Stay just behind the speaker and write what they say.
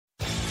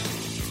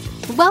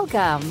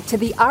Welcome to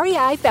the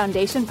REI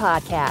Foundation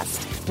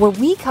Podcast, where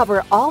we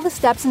cover all the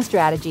steps and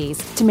strategies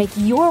to make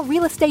your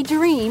real estate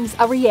dreams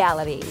a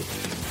reality.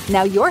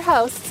 Now your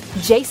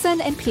hosts, Jason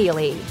and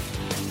Peely.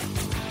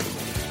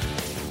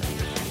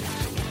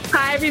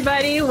 Hi,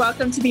 everybody.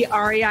 Welcome to the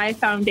REI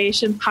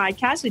Foundation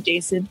Podcast with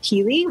Jason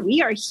Peely.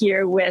 We are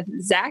here with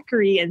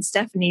Zachary and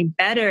Stephanie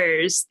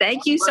Betters.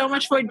 Thank you so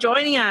much for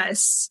joining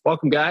us.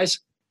 Welcome, guys.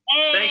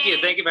 Hey.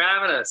 Thank you for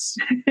having us.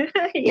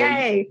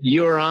 Yay.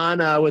 You are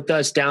on with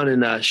us down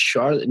in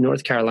Charlotte,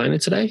 North Carolina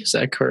today. Is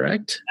that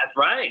correct? That's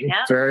right.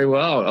 Yeah. Very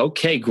well.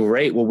 Okay,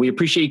 great. Well, we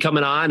appreciate you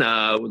coming on.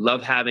 We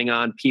love having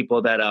on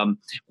people that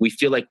we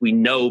feel like we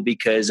know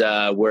because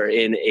we're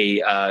in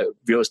a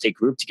real estate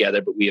group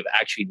together, but we have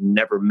actually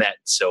never met.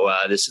 So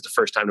this is the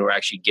first time that we're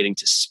actually getting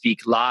to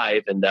speak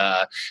live, and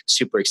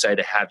super excited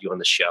to have you on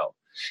the show.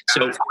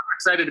 So we're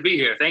excited to be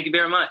here. Thank you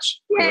very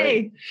much.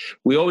 Yay.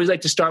 We always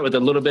like to start with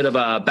a little bit of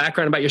a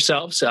background about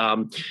yourselves,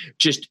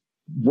 just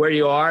where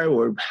you are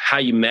or how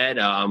you met,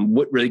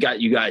 what really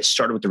got you guys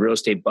started with the real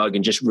estate bug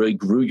and just really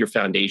grew your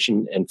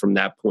foundation. And from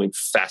that point,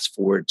 fast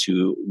forward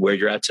to where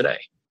you're at today.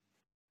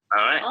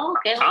 All right. Oh,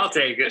 okay. I'll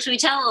take it. Should we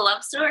tell a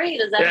love story?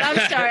 Does that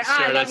Love story. Sure,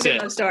 I love that's a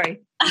it. love story.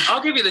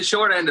 I'll give you the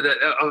short end of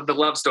the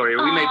love story.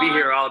 We may be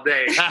here all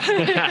day.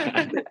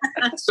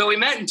 So we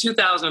met in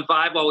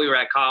 2005 while we were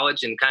at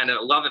college and kind of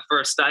love at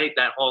first sight,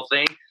 that whole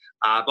thing.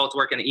 Both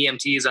working at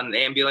EMTs on an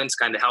ambulance,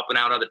 kind of helping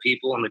out other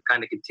people. And we've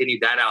kind of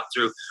continued that out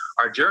through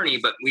our journey.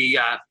 But we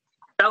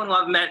fell in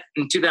love, met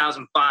in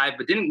 2005,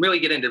 but didn't really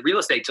get into real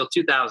estate till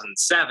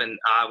 2007.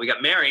 We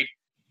got married.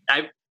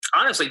 I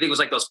honestly think it was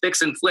like those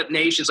fix and flip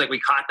nations. Like we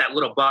caught that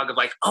little bug of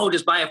like, oh,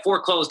 just buy a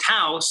foreclosed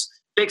house,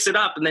 fix it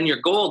up, and then you're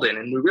golden.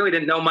 And we really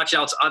didn't know much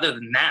else other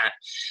than that.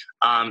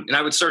 And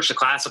I would search the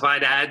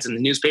classified ads in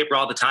the newspaper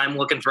all the time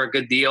looking for a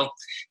good deal.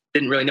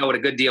 Didn't really know what a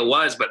good deal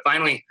was, but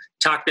finally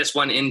talked this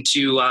one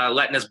into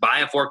letting us buy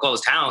a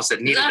foreclosed house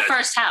that needed our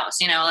first house,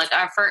 like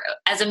our first,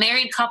 as a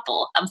married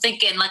couple. I'm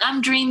thinking like,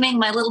 I'm dreaming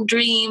my little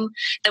dream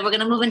that we're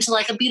going to move into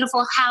like a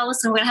beautiful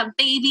house and we're going to have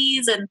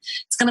babies and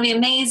it's going to be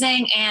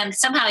amazing. And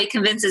somehow he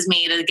convinces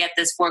me to get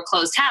this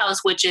foreclosed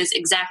house, which is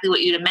exactly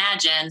what you'd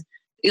imagine.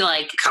 You're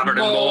like covered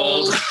in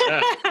mold.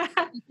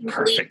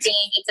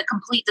 Leaking. It's a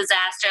complete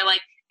disaster.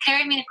 Like,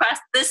 carry me across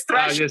this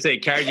threshold. I was going to say,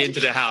 carry you into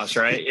the house,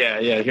 right?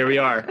 Yeah. Here we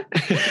are.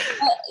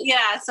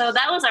 Yeah. So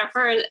that was our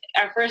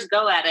first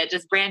go at it.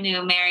 Just brand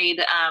new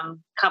married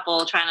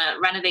couple trying to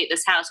renovate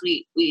this house.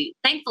 We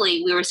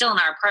thankfully we were still in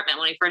our apartment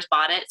when we first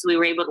bought it, so we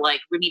were able to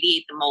like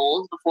remediate the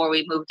mold before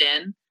we moved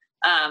in.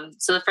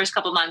 So the first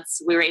couple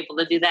months we were able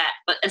to do that.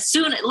 But as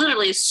soon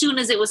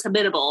as it was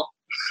habitable,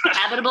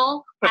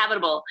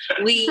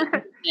 we moved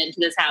into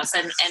this house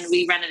and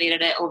we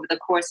renovated it over the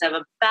course of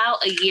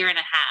about a year and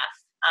a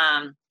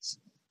half.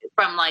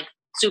 From like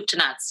soup to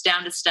nuts,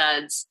 down to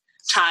studs,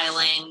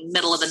 tiling,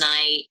 middle of the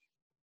night.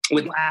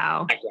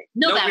 Wow.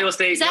 No real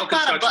estate, no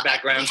construction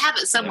background. We have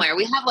it somewhere.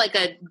 We have like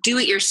a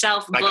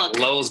do-it-yourself like book. A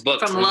Lowe's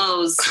book. From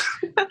Lowe's.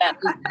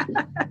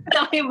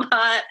 that we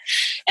bought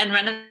and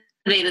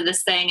renovated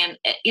this thing. And,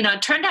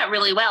 it turned out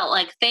really well.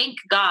 Like, thank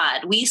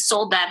God we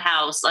sold that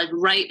house like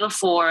right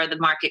before the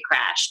market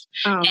crashed.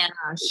 Oh, and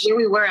gosh. Here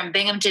we were in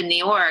Binghamton,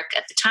 New York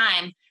at the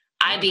time.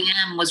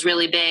 IBM was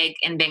really big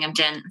in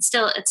Binghamton. It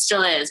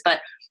still is,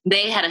 but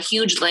they had a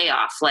huge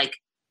layoff like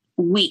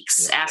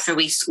weeks after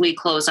we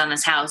closed on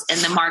this house, and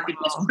the market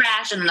just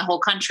crashed, and then the whole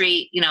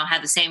country,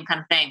 had the same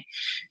kind of thing.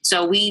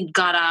 So we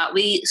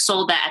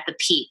sold that at the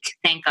peak,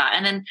 thank God.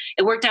 And then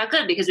it worked out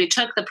good because we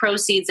took the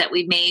proceeds that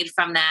we made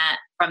from that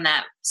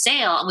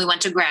sale and we went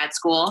to grad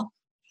school.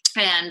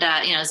 And,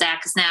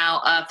 Zach is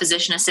now a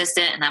physician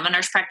assistant and I'm a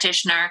nurse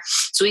practitioner.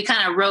 So we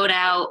kind of rode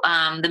out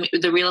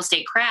the real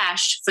estate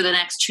crash for the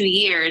next 3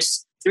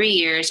 years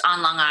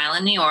on Long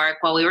Island, New York,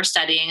 while we were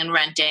studying and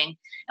renting.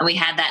 And we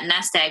had that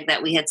nest egg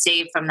that we had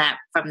saved from that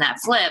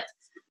flip.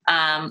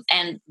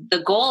 And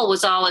the goal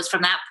was always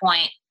from that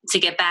point to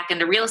get back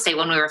into real estate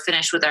when we were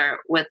finished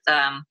with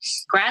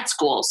grad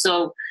school.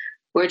 So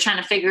we're trying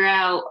to figure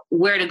out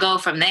where to go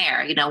from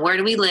there. Where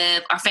do we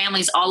live? Our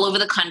family's all over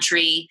the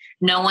country.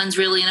 No one's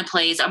really in a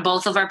place.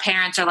 Both of our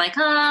parents are like,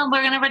 oh,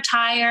 we're going to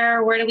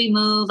retire. Where do we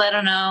move? I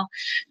don't know.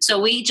 So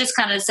we just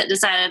kind of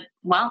decided,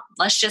 well,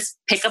 let's just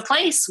pick a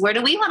place. Where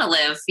do we want to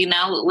live?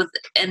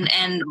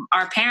 And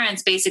our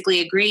parents basically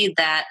agreed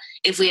that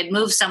if we had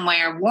moved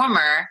somewhere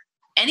warmer,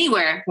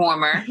 anywhere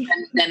warmer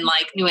than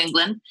like New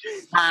England,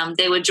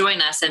 they would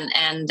join us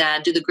and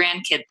do the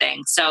grandkid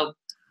thing. So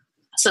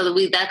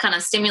that kind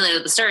of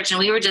stimulated the search, and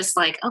we were just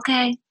like,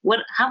 okay,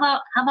 how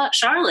about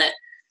Charlotte?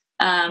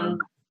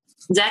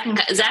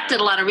 Zach did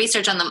a lot of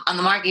research on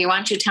the market. Why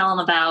don't you tell him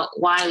about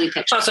why we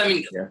picked Charlotte? So, I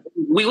mean,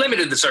 we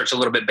limited the search a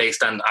little bit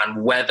based on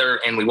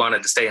weather, and we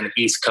wanted to stay in the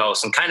East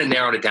Coast and kind of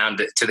narrowed it down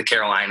to the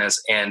Carolinas.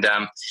 And,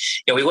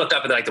 we looked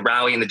up at like the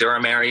Raleigh and the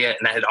Durham area, and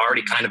that had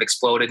already kind of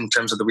exploded in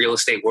terms of the real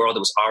estate world. It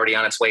was already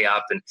on its way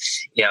up. And,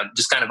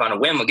 just kind of on a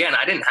whim, again,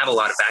 I didn't have a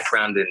lot of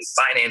background in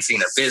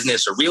financing or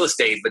business or real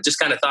estate, but just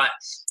kind of thought,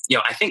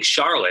 I think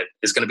Charlotte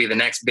is going to be the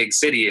next big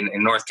city in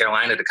North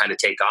Carolina to kind of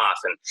take off.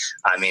 And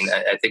I mean,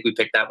 I think we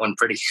picked that one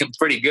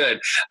pretty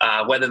good.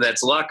 Whether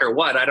that's luck or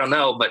what, I don't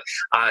know. But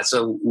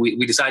so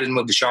we decided to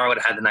move to Charlotte.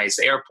 It had a nice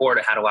airport.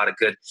 It had a lot of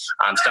good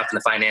stuff in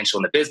the financial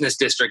and the business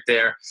district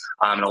there,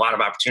 and a lot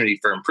of opportunity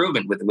for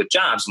improvement with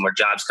jobs. And where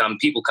jobs come,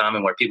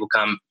 and where people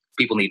come,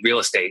 people need real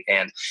estate.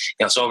 And,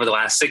 so over the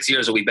last 6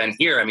 years that we've been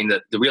here, I mean,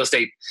 the real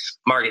estate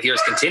market here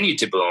has continued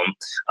to boom,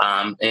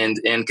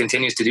 and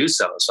continues to do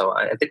so. So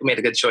I think we made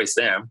a good choice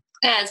there.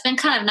 Yeah, it's been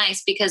kind of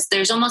nice because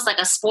there's almost like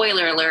a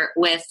spoiler alert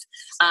with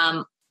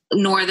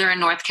Northern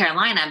North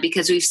Carolina,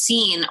 because we've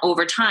seen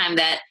over time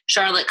that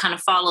Charlotte kind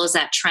of follows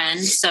that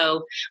trend.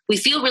 So we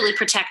feel really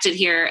protected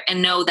here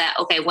and know that,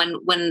 okay,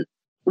 when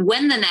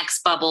the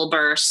next bubble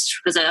bursts,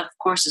 because of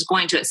course is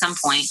going to at some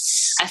point,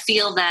 I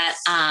feel that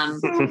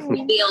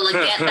we'll be able to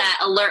get that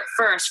alert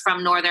first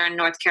from Northern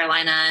North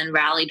Carolina and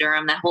Raleigh,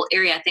 Durham, that whole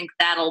area. I think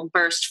that'll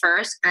burst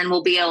first, and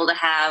we'll be able to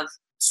have,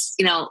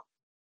 we're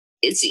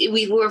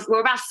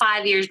about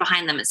 5 years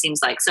behind them, it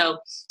seems like. So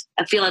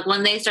I feel like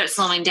when they start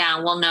slowing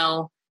down, we'll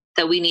know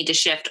that we need to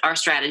shift our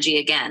strategy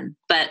again.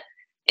 But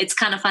it's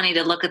kind of funny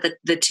to look at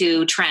the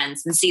two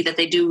trends and see that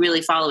they do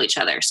really follow each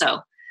other.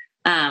 So,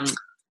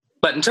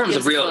 but in terms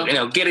of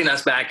getting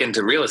us back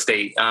into real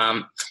estate,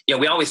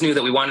 we always knew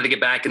that we wanted to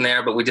get back in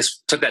there, but we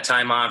just took that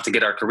time off to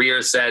get our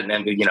careers set. And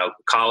then,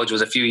 college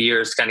was a few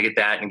years to kind of get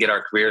that and get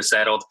our careers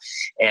settled.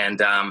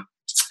 And,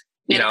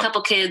 we had a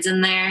couple kids in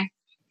there.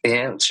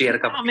 Yeah, she had a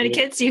couple. How many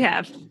kids do you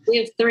have? We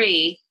have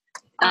 3.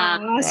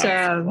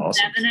 Awesome.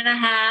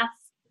 7.5,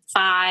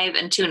 5,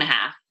 and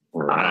 2.5.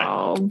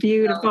 Wow,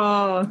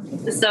 beautiful.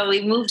 So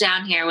we moved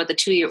down here with a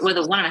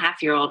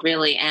 1.5-year-old,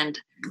 really,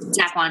 and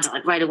Zach wanted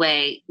to right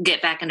away get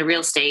back into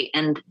real estate,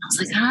 and I was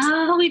like,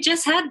 "Oh, we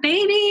just had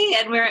baby,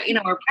 and we're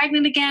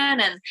pregnant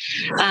again," and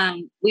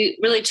we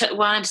really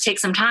wanted to take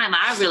some time.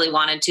 I really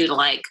wanted to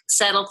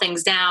settle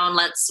things down.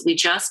 We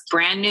just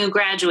brand new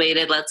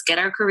graduated. Let's get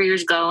our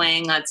careers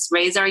going. Let's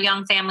raise our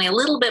young family a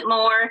little bit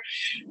more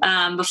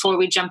before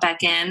we jump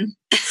back in.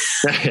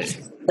 Right.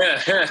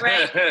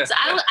 So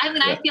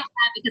I feel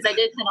bad because I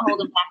did kind of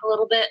hold him back a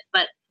little bit,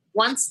 but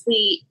once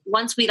we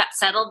got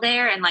settled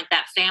there and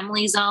that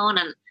family zone,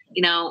 and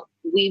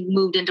we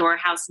moved into our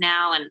house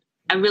now, and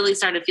I really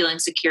started feeling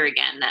secure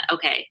again that,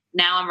 okay,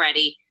 now I'm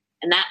ready.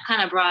 And that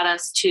kind of brought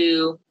us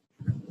to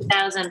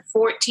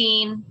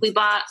 2014. We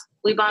bought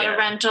a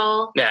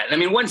rental. Yeah. And I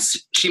mean, once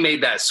she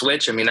made that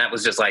switch, I mean, that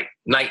was just like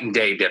night and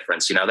day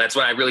difference. That's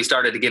when I really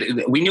started to get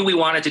it. We knew we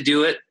wanted to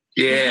do it.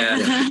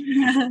 Yeah,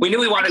 we knew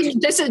we wanted to.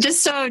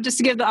 Just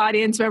to give the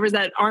audience members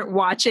that aren't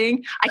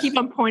watching, I keep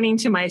on pointing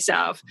to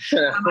myself.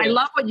 I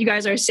love what you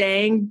guys are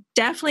saying.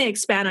 Definitely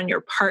expand on your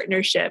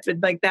partnership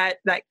and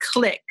that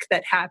click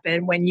that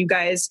happened when you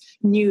guys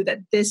knew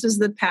that this was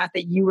the path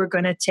that you were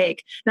going to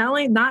take.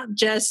 Not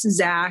just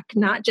Zach,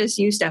 not just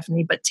you,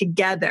 Stephanie, but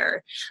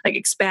together.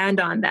 Expand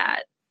on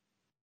that.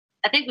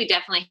 I think we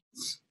definitely have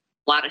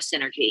a lot of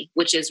synergy,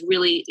 which is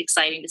really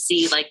exciting to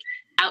see.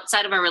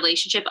 Outside of our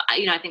relationship,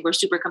 I think we're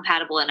super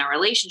compatible in our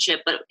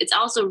relationship, but it's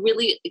also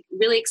really,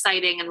 really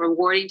exciting and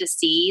rewarding to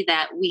see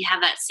that we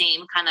have that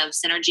same kind of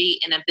synergy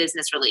in a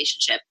business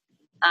relationship.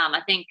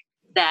 I think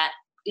that,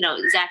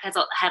 Zach has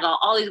had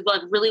all these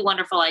really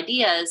wonderful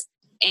ideas.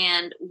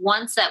 And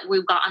once that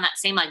we've got on that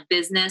same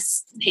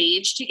business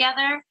page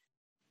together,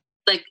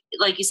 like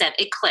you said,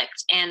 it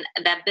clicked, and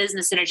that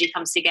business synergy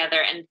comes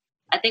together. And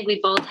I think we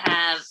both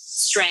have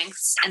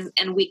strengths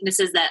and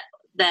weaknesses that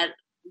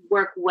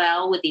work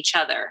well with each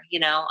other,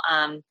 and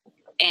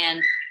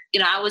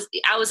I was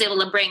able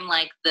to bring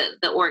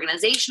the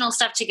organizational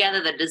stuff together,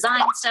 the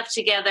design stuff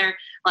together,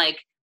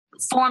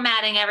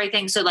 formatting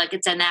everything so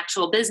it's an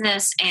actual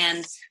business,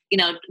 and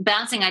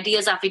bouncing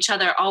ideas off each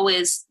other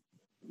always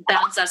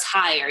bounce us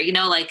higher.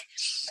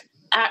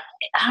 I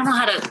don't know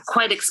how to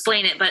quite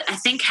explain it, but I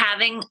think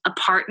having a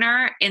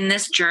partner in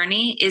this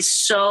journey is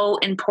so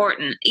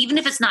important. Even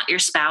if it's not your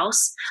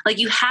spouse,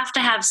 you have to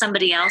have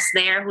somebody else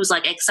there who's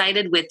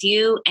excited with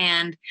you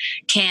and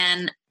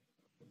can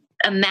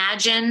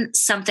imagine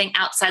something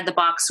outside the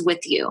box with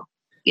you.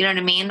 You know what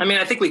I mean? I mean,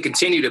 I think we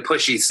continue to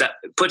push each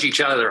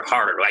other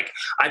harder.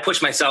 I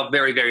push myself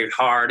very, very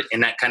hard,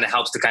 and that kind of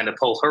helps to kind of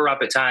pull her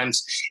up at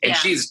times. And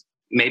she's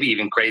maybe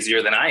even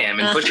crazier than I am,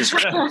 and pushes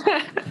herself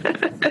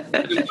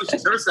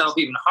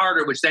even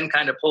harder, which then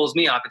kind of pulls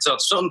me up. And so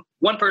if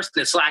one person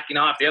is slacking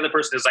off, the other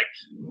person is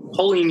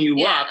pulling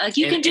you up,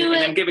 you can do it,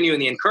 and I'm giving you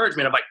the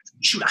encouragement of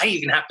shoot, I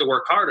even have to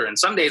work harder. And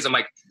some days I'm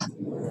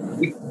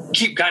we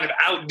keep kind of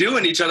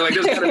outdoing each other. We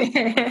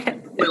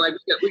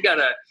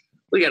gotta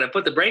we got to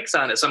put the brakes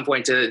on at some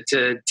point to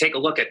take a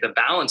look at the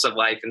balance of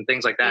life and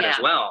things like that as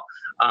well.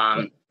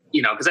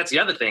 Because that's the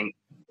other thing,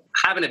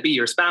 having it be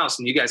your spouse,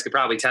 and you guys could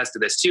probably attest to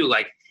this too.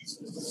 Like,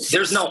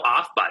 there's no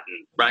off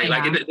button, right? Yeah.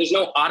 Like, there's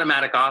no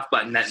automatic off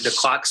button that the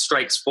clock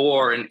strikes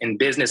 4 and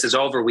business is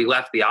over. We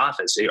left the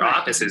office. Your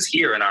office is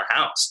here in our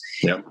house.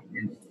 Yep.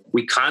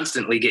 We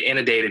constantly get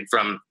inundated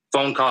from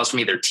phone calls from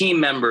either team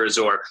members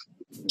or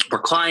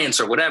clients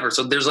or whatever.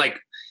 So there's like,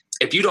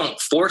 if you don't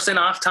force an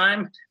off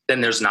time,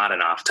 then there's not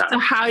an off time. So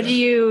how do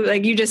you,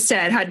 like you just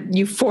said, how do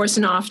you force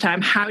an off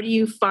time? How do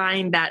you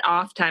find that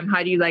off time?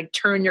 How do you like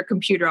turn your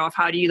computer off?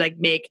 How do you like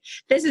make,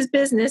 this is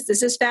business,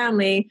 this is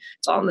family,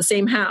 it's all in the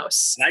same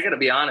house? I got to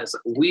be honest,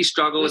 we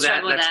struggle with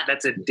that.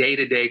 That's a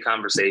day-to-day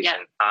conversation.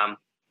 Yeah.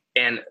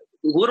 And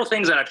little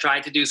things that I've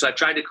tried to do. So I've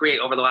tried to create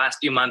over the last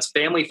few months,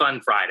 Family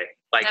Fun Friday.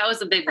 Like, that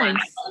was a big one.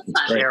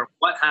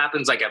 What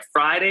happens, like at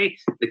Friday,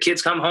 the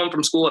kids come home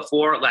from school at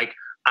 4, like,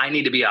 I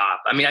need to be off.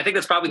 I mean, I think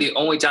that's probably the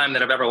only time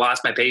that I've ever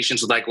lost my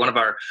patience with like one of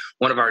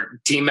our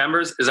team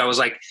members is I was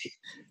like,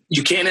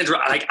 you can't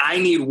interrupt. Like, I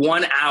need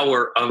 1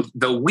 hour of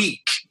the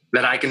week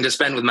that I can just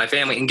spend with my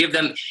family and give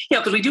them,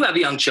 because we do have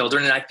young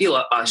children, and I feel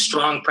a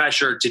strong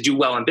pressure to do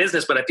well in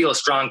business, but I feel a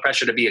strong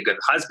pressure to be a good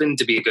husband,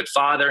 to be a good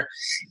father.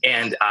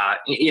 And,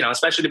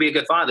 especially to be a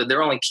good father,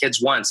 they're only kids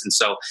once. And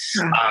so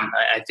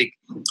I think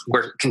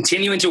we're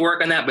continuing to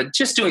work on that, but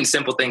just doing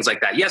simple things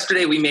like that.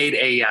 Yesterday, we made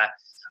a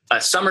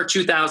summer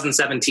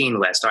 2017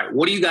 list. All right,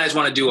 what do you guys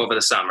want to do over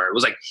the summer? It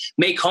was like,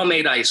 make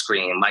homemade ice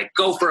cream, like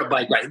go for a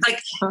bike ride. Like,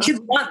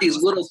 kids want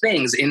these little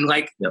things. And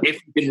like,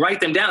 if you can write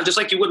them down, just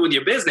like you would with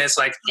your business,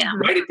 like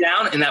write it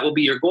down and that will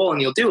be your goal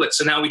and you'll do it.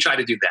 So now we try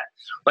to do that.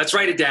 Let's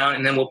write it down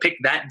and then we'll pick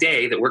that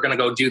day that we're going to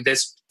go do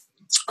this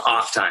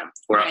off time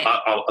where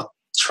I'll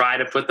try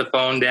to put the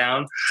phone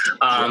down.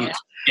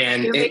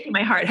 And you're making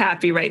my heart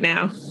happy right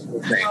now.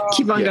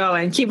 Keep on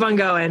going. Keep on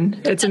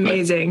going. It's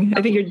amazing.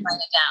 I think you're writing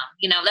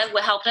it down. That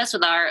what helped us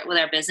with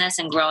our business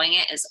and growing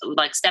it is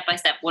like step by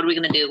step. What are we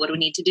going to do? What do we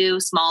need to do?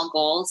 Small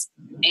goals.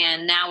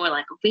 And now we're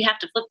like, we have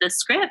to flip this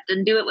script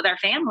and do it with our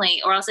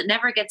family, or else it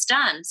never gets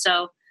done.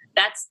 So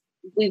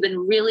we've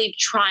been really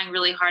trying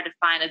really hard to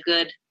find a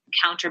good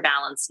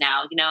counterbalance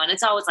now. And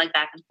it's always like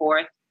back and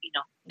forth.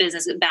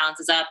 Business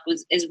balances up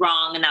is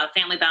wrong, and now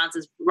family balance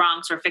is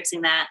wrong. So we're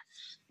fixing that.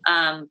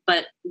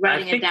 But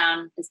writing it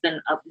down has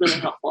been really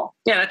helpful.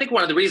 Yeah. And I think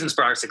one of the reasons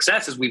for our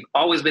success is we've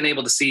always been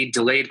able to see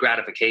delayed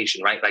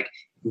gratification, right? Like,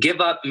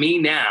 give up me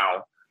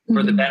now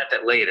for the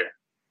benefit later.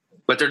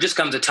 But there just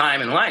comes a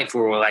time in life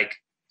where we're like,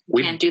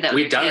 we've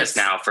done this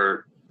now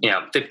for,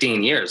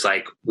 15 years.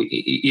 Like,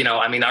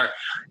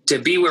 to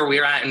be where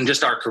we're at in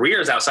just our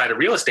careers outside of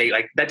real estate,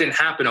 like that didn't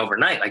happen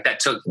overnight. Like that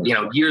took,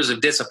 years of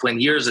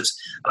discipline, years of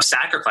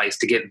sacrifice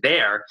to get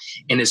there.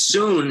 And as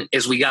soon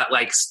as we got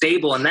like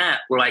stable in that,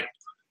 we're like,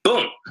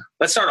 boom,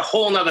 let's start a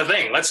whole nother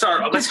thing. Let's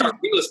start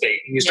real estate.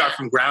 And you start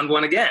from ground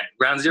zero again,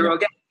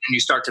 and you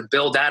start to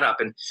build that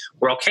up. And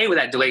we're okay with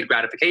that delayed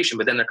gratification.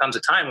 But then there comes a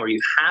time where you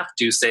have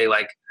to say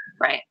like,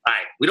 right. All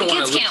right, we don't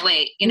want to. Kids can't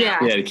wait. Yeah,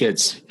 the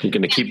kids are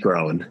going to keep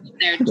growing.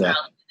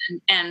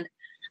 And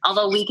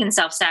although we can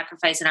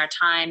self-sacrifice in our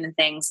time and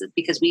things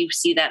because we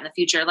see that in the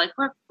future, like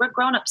we're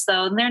grown-ups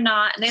though, and they're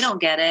not, and they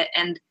don't get it.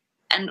 And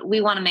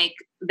we want to make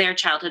their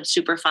childhood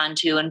super fun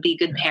too, and be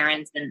good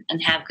parents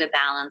and have good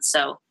balance.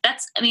 So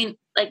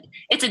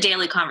it's a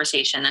daily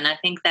conversation. And I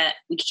think that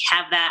we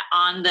have that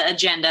on the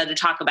agenda to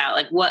talk about,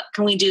 like, what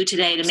can we do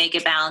today to make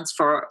it balanced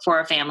for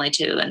our family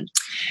too? And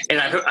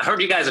I heard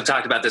you guys have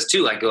talked about this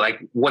too, like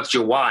what's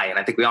your why? And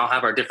I think we all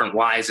have our different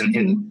whys.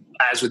 And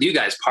as with you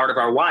guys, part of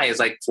our why is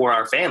like for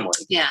our family.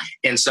 Yeah.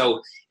 And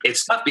so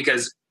it's tough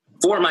because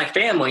for my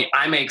family,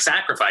 I make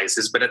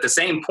sacrifices, but at the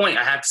same point,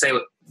 I have to say,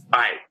 all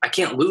right, I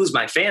can't lose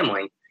my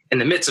family in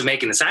the midst of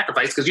making the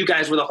sacrifice because you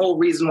guys were the whole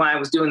reason why I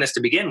was doing this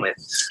to begin with.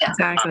 Yeah.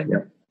 Exactly.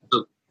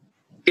 So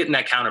getting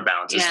that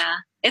counterbalance is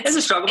it's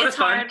a struggle, but it's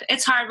fun. Hard.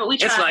 It's hard, but we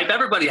try. It's like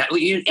everybody, I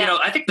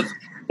think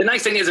the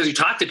nice thing is as you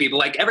talk to people,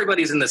 like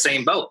everybody's in the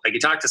same boat. Like you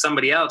talk to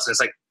somebody else and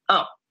it's like,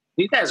 oh,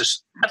 you guys are,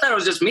 I thought it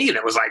was just me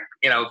that was like,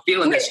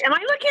 feeling this. Am I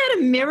looking at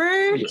a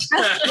mirror?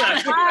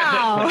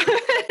 Wow.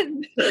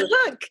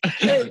 Look,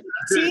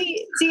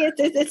 see,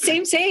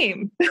 it's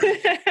same.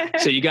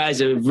 So you guys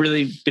have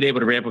really been able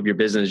to ramp up your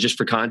business. Just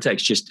for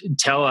context, just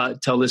tell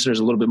listeners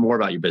a little bit more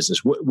about your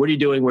business. What are you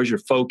doing? Where's your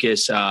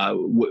focus?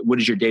 What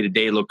does your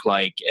day-to-day look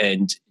like?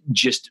 And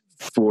just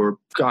for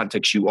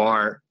context, you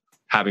are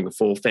having a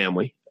full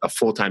family, a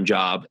full-time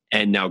job,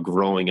 and now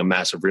growing a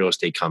massive real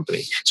estate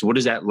company. So what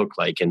does that look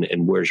like and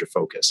where's your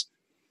focus?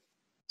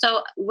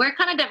 So we're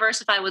kind of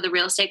diversified with a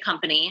real estate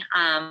company.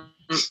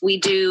 We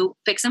do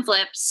fix and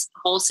flips,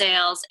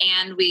 wholesales,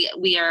 and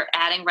we are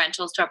adding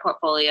rentals to our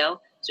portfolio.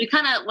 So we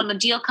kind of, when a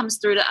deal comes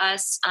through to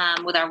us,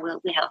 we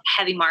have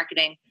heavy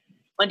marketing.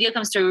 When a deal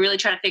comes through, we really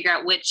try to figure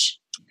out which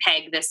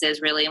peg this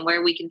is really and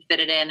where we can fit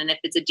it in and if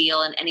it's a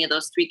deal in any of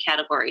those three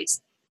categories.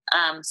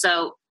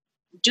 So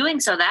doing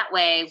so that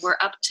way, we're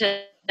up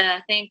to,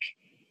 I think,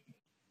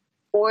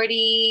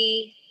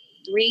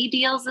 43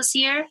 deals this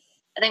year.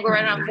 I think we're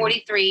right around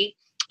 43.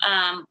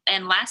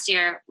 And last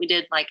year we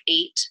did like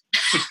 8.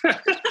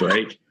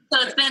 Great. So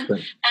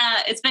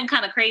it's been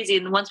kind of crazy.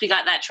 And once we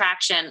got that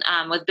traction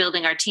with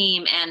building our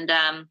team and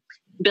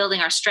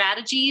building our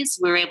strategies,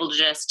 we were able to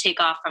just take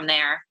off from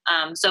there.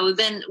 So we've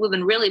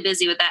been really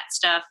busy with that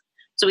stuff.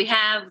 So we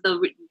have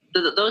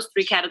those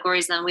 3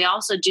 categories. Then we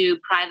also do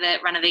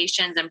private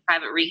renovations and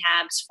private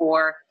rehabs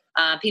for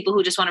people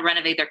who just want to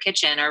renovate their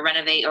kitchen or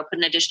renovate or put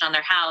an addition on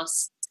their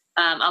house.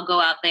 I'll go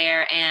out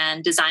there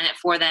and design it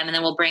for them, and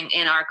then we'll bring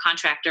in our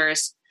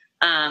contractors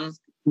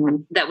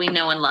that we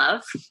know and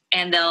love,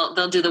 and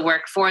they'll do the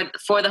work for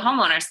the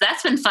homeowner. So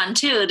that's been fun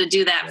too, to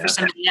do that for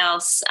somebody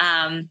else.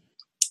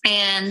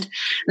 And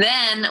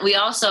then we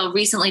also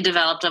recently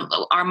developed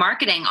our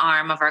marketing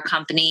arm of our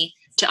company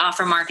to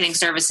offer marketing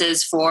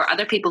services for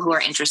other people who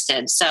are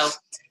interested. So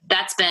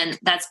that's been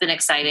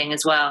exciting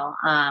as well.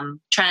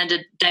 Trying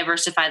to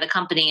diversify the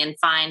company and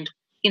find,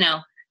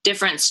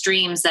 different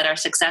streams that are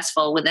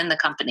successful within the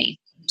company.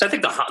 So I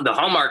think the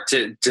hallmark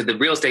to the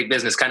real estate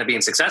business kind of being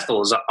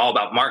successful is all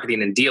about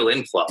marketing and deal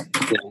inflow.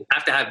 You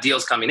have to have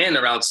deals coming in,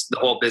 or else the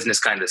whole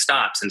business kind of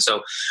stops. And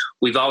so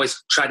we've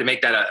always tried to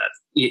make that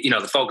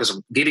the focus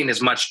of getting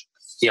as much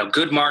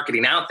good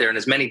marketing out there and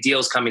as many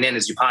deals coming in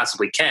as you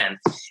possibly can.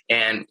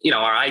 And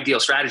our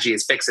ideal strategy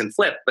is fix and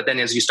flip. But then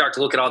as you start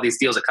to look at all these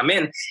deals that come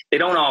in, they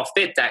don't all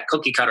fit that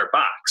cookie cutter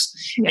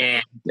box. Yeah.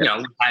 And we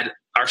had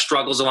our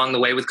struggles along the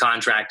way with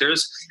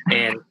contractors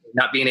and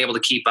not being able to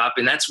keep up.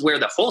 And that's where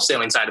the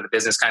wholesaling side of the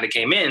business kind of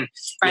came in.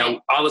 Right.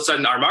 All of a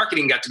sudden our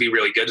marketing got to be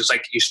really good. It's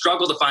like you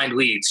struggle to find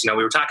leads. We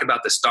were talking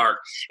about the start.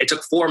 It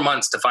took 4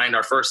 months to find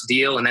our first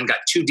deal, and then got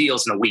 2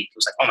 deals in a week. It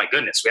was like, oh my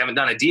goodness, we haven't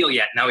done a deal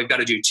yet. Now we've got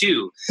to do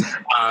 2.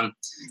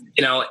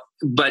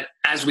 But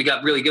as we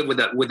got really good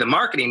with the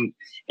marketing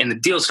and the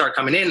deals start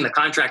coming in and the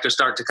contractors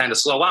start to kind of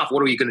slow off,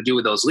 what are we going to do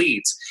with those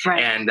leads?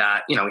 Right. And,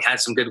 we had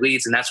some good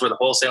leads, and that's where the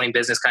wholesaling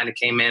business kind of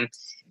came in.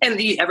 And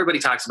everybody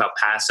talks about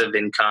passive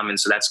income. And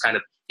so that's kind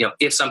of,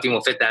 if something will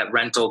fit that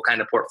rental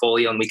kind of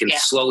portfolio and we can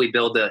slowly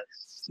build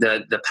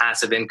the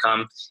passive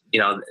income,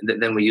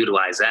 then we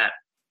utilize that.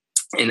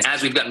 And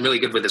as we've gotten really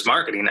good with this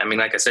marketing, I mean,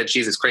 like I said,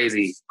 she's as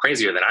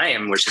crazier than I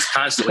am, where she's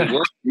constantly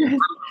working,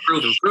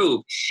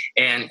 improve.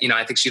 And,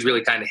 I think she's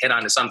really kind of hit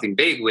onto something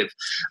big with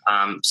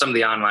some of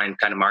the online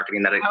kind of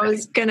marketing that I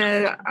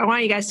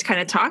want you guys to kind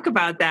of talk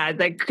about that,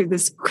 like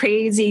this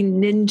crazy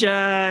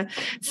ninja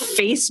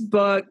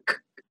Facebook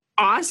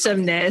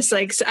awesomeness.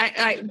 Like,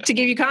 I to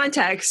give you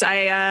context,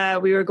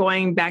 we were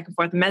going back and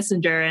forth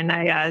Messenger, and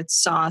I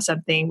saw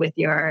something with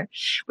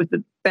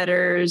the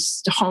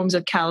Betters Homes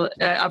of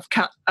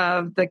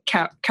the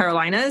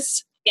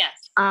Carolinas. Yes.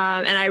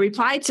 And I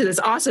replied to this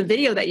awesome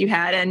video that you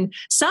had, and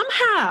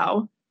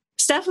somehow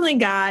Stephanie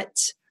got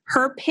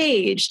her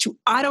page to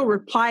auto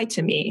reply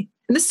to me.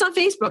 And this is on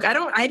Facebook.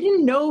 I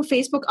didn't know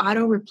Facebook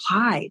auto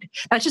replied.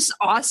 That's just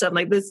awesome.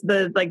 Like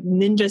the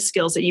ninja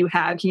skills that you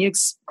have. Can you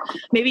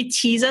maybe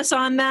tease us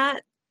on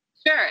that?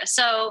 Sure.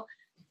 So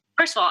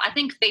first of all, I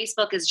think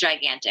Facebook is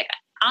gigantic.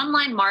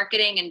 Online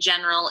marketing in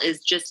general is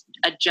just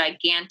a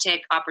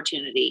gigantic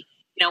opportunity.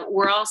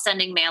 We're all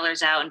sending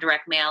mailers out and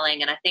direct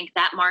mailing. And I think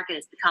that market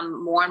has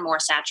become more and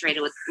more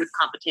saturated with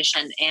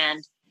competition.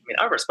 And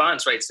our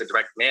response rates to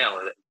direct mail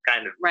are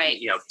kind of,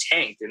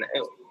 tanked. And,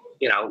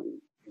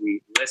 we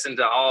listen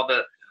to all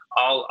the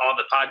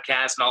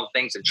podcasts and all the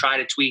things and try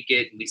to tweak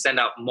it. And we send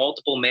out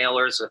multiple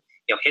mailers,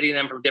 hitting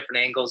them from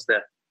different angles,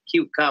 the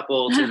cute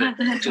couple to the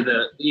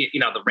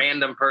the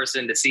random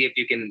person, to see if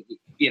you can,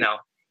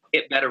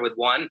 hit better with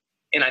one.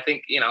 And I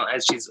think,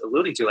 as she's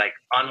alluding to, like,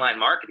 online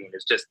marketing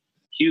is just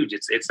huge.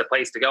 It's the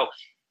place to go.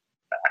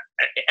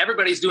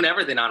 Everybody's doing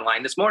everything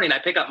online. This morning I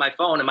pick up my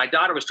phone and my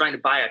daughter was trying to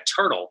buy a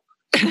turtle.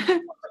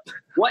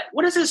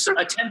 What is this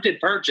attempted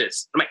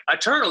purchase? I'm like, a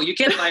turtle? You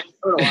can't buy a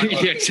turtle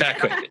online.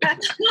 Exactly.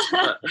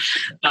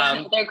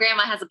 Their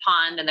grandma has a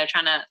pond, and they're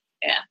trying to,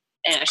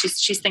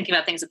 she's thinking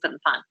about things to put in the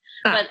pond.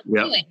 But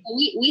anyway,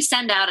 we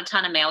send out a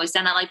ton of mail. We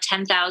send out like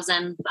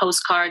 10,000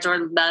 postcards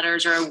or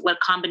letters or what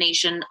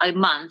combination a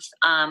month,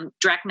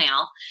 direct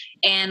mail,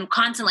 and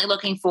constantly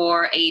looking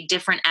for a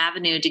different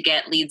avenue to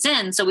get leads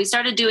in. So we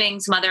started doing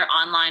some other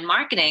online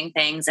marketing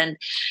things, and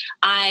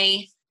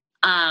I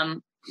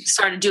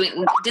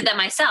did that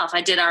myself.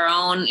 I did our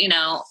own,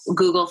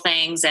 Google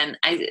things, and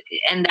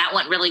that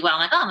went really well.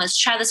 I'm like, let's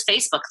try this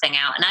Facebook thing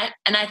out.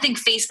 And I think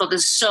Facebook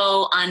is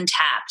so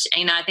untapped.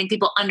 I think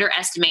people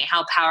underestimate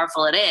how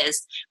powerful it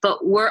is,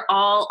 but we're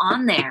all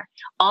on there.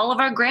 All of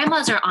our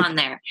grandmas are on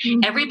there. Mm-hmm.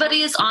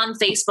 Everybody is on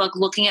Facebook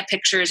looking at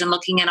pictures and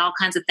looking at all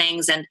kinds of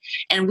things.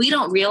 And we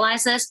don't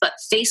realize this, but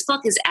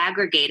Facebook is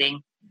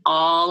aggregating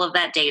all of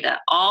that data,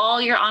 all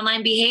your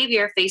online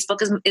behavior. Facebook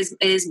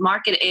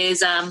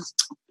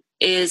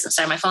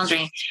sorry, my phone's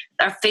ringing.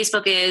 Our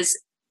Facebook is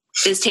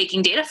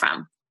taking data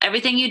from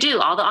everything you do,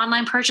 all the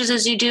online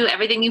purchases you do,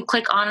 everything you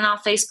click on and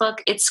off Facebook.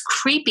 It's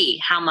creepy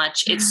how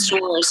much it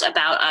stores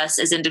about us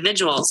as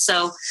individuals.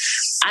 So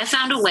I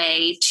found a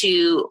way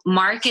to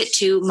market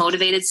to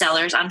motivated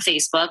sellers on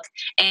Facebook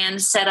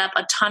and set up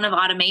a ton of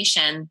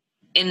automation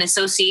in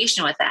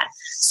association with that.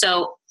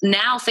 So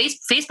now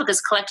Facebook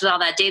has collected all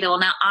that data. Well,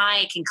 now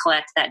I can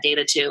collect that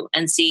data too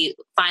and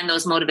find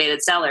those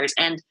motivated sellers.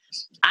 And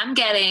I'm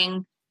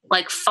getting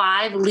like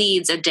 5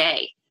 leads a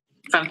day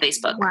from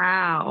Facebook.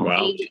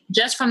 Wow.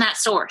 Just from that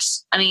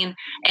source. I mean,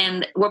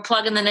 and we're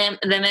plugging them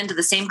into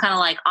the same kind of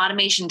like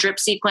automation drip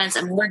sequence.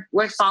 And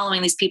we're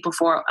following these people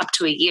for up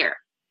to a year.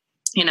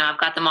 I've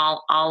got them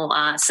all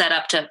set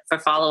up for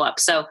follow-up.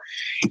 So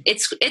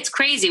it's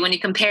crazy when you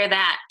compare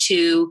that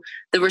to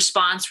the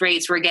response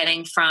rates we're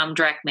getting from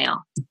direct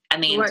mail. I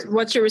mean,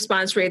 what's your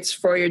response rates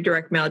for your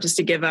direct mail, just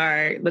to give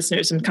our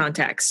listeners some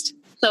context?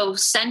 So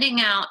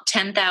sending out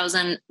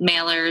 10,000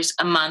 mailers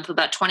a month,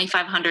 about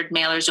 2,500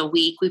 mailers a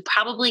week, we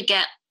probably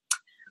get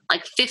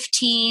like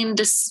 15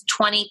 to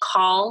 20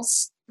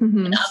 calls.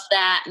 Mm-hmm. And of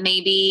that,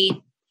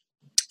 maybe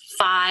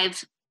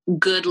 5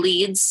 good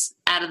leads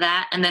out of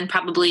that, and then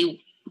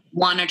probably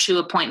 1 or 2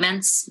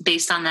 appointments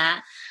based on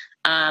that.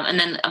 And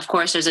then, of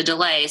course, there's a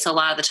delay. So a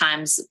lot of the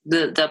times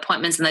the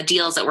appointments and the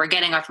deals that we're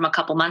getting are from a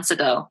couple months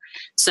ago.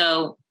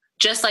 So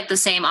just like the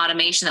same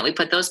automation that we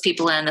put those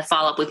people in, the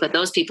follow-up we put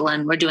those people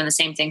in, we're doing the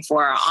same thing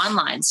for our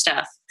online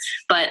stuff.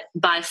 But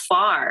by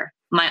far,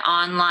 my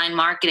online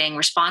marketing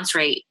response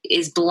rate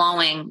is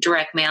blowing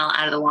direct mail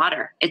out of the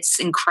water. It's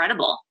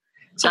incredible.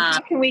 So how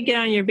can we get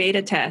on your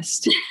beta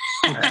test?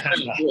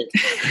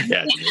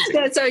 Yeah.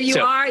 So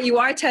you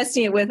are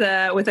testing it with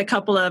a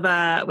couple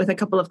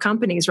of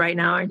companies right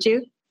now, aren't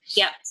you?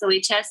 Yep. So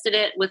we tested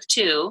it with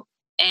 2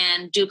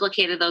 and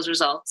duplicated those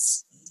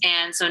results.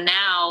 And so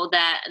now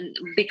that,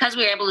 because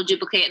we were able to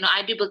duplicate, and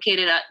I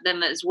duplicated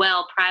them as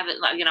well, private,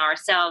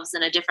 ourselves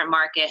in a different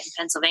market in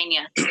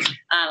Pennsylvania.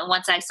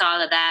 Once I saw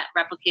that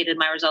replicated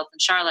my results in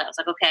Charlotte, I was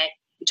like, okay,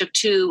 we took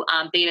 2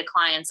 beta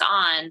clients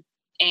on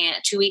and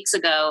 2 weeks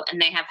ago,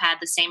 and they have had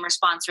the same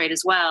response rate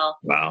as well.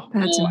 Wow.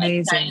 That's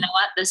amazing. Said, you know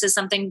what? This is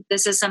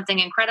something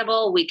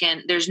incredible.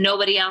 There's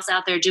nobody else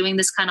out there doing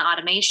this kind of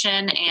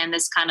automation and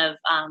this kind of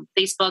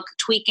Facebook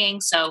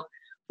tweaking. So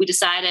we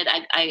decided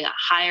I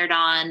hired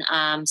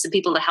on some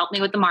people to help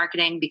me with the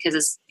marketing,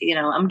 because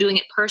I'm doing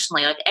it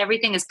personally. Like,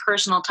 everything is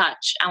personal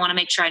touch. I want to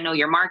make sure I know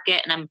your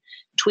market, and I'm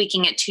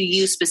tweaking it to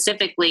you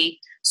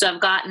specifically. So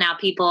I've got now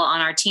people on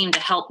our team to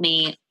help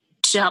me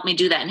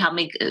do that and help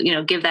me,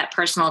 give that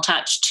personal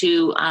touch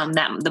to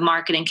the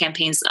marketing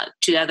campaigns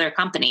to other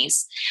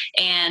companies.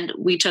 And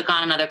we took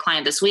on another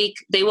client this week.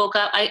 They woke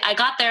up. I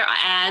got their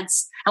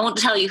ads. I won't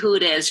tell you who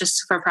it is,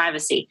 just for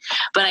privacy,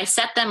 but I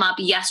set them up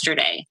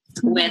yesterday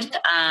with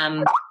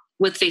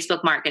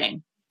Facebook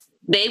marketing.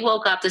 They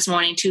woke up this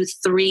morning to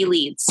 3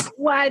 leads.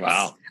 What?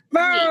 Wow.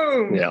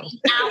 Boom! Yeah.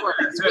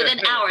 Within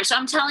hours. So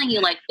I'm telling you,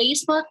 like,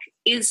 Facebook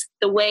is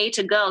the way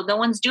to go. No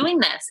one's doing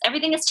this.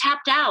 Everything is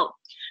tapped out.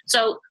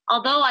 So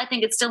although I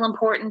think it's still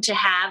important to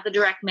have the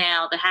direct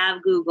mail, to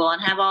have Google,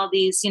 and have all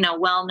these,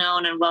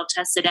 well-known and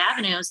well-tested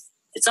avenues,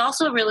 it's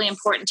also really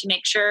important to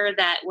make sure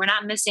that we're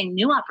not missing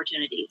new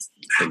opportunities.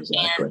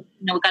 Exactly.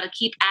 And we've got to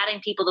keep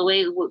adding people the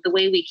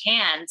way we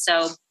can.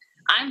 So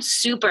I'm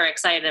super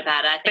excited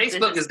about it. I think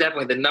Facebook is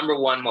definitely the number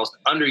 1 most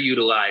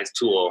underutilized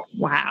tool.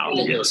 Wow.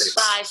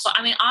 By far.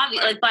 I mean,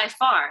 obviously, by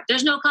far,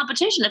 there's no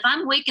competition. If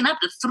I'm waking up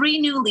to 3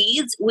 new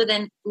leads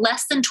within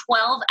less than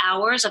 12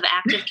 hours of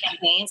active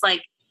campaigns,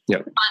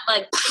 Yep.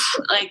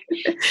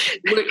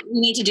 We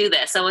need to do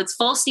this. So it's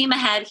full steam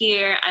ahead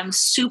here. I'm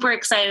super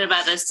excited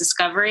about this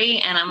discovery,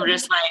 and I'm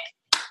just like,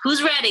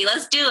 who's ready?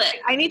 Let's do it.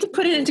 I need to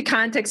put it into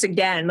context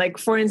again. Like,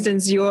 for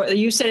instance,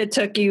 you said it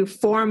took you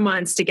 4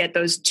 months to get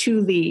those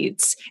 2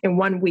 leads in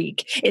 1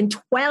 week. In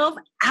 12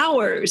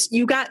 hours,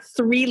 you got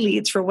 3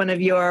 leads for one of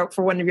your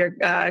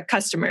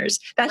customers.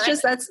 That's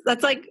right.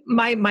 that's like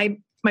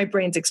my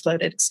brain's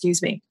exploded.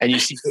 Excuse me. And you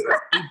see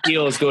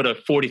deals go to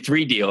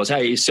 43 deals.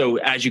 So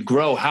as you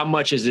grow, how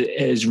much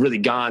has really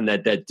gone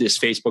that this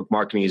Facebook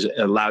marketing has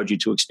allowed you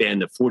to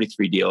expand to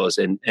 43 deals?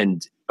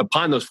 And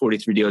upon those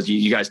 43 deals,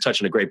 you guys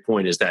touch on a great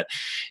point, is that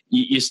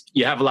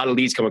you have a lot of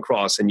leads come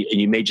across, and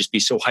you may just be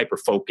so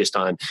hyper-focused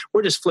on,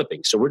 we're just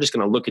flipping. So we're just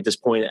going to look at this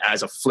point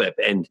as a flip,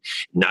 and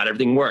not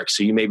everything works.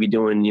 So you may be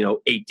doing,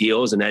 8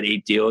 deals, and that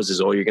 8 deals is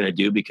all you're going to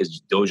do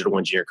because those are the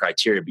ones in your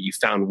criteria. But you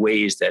found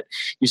ways that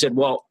you said,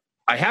 well,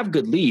 I have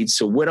good leads,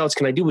 so what else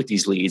can I do with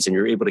these leads? And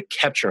you're able to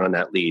capture on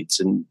that leads.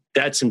 And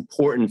that's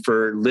important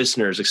for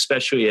listeners,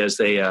 especially as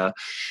they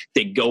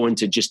go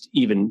into just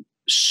even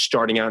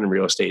starting out in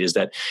real estate, is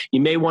that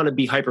you may want to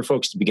be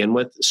hyper-focused to begin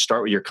with.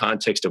 Start with your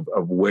context of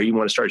where you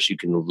want to start so you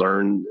can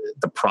learn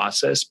the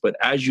process. But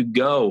as you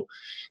go,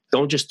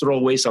 don't just throw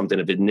away something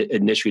if it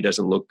initially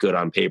doesn't look good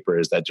on paper.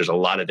 Is that there's a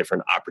lot of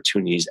different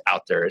opportunities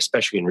out there,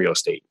 especially in real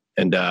estate.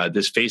 And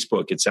this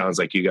Facebook, it sounds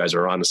like you guys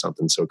are onto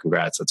something. So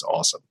congrats. That's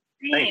awesome.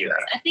 Thank you.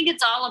 I think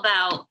it's all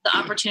about the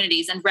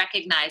opportunities and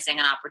recognizing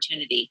an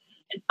opportunity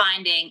and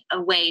finding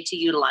a way to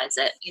utilize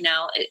it.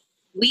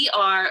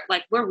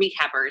 We're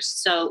rehabbers.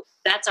 So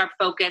that's our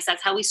focus.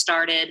 That's how we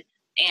started.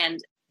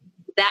 And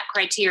that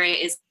criteria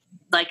is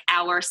like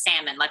our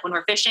salmon. Like when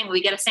we're fishing,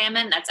 we get a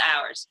salmon, that's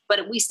ours.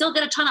 But we still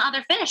get a ton of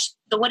other fish.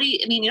 So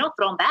you don't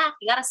throw them back.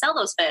 You got to sell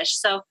those fish.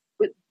 So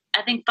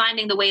I think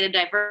finding the way to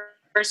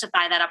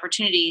diversify that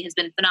opportunity has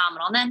been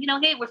phenomenal. And then,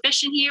 hey, we're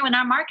fishing here in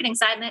our marketing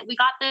side, and we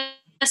got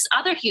this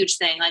other huge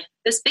thing, like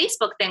this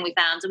Facebook thing we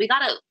found. So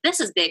this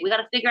is big. We got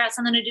to figure out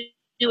something to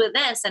do with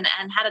this and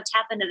how to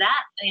tap into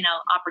that,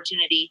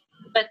 opportunity.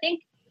 But I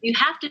think you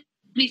have to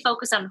be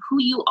focused on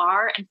who you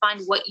are and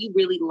find what you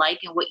really like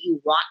and what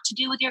you want to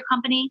do with your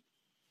company.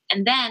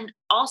 And then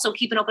also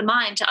keep an open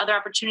mind to other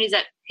opportunities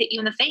that hit you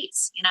in the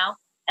face,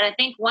 And I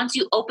think once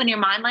you open your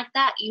mind like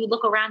that, you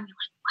look around and you're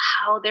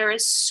like, wow, there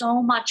is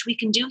so much we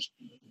can do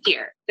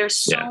here. There's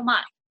so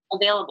much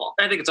available.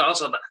 I think it's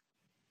also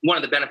one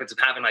of the benefits of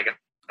having like an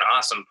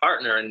awesome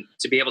partner, and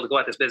to be able to go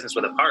at this business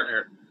with a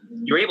partner,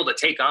 you're able to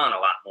take on a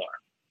lot more,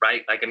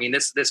 right? Like, I mean,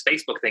 this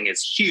Facebook thing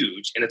is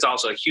huge, and it's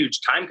also a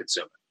huge time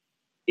consumer.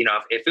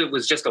 If it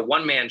was just a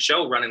one-man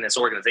show running this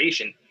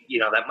organization,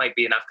 that might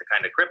be enough to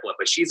kind of cripple it.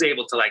 But she's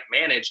able to like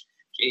manage,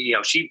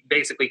 she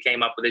basically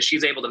came up with it.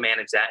 She's able to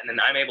manage that. And then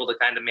I'm able to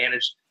kind of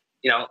manage,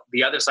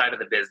 the other side of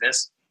the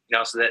business,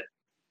 so that,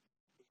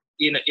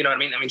 you know what I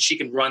mean? I mean, she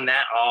can run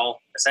that all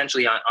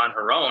essentially on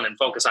her own and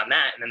focus on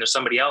that. And then there's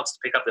somebody else to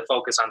pick up the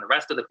focus on the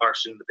rest of the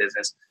portion of the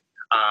business.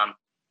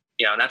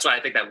 And that's why I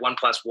think that 1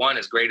 + 1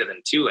 is greater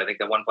than 2. I think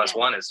that 1 +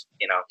 1 is,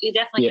 you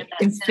definitely get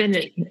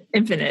that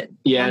infinite.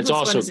 Yeah, it's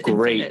also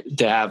great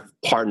to have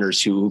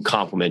partners who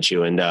complement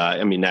you. And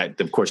that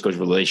of course goes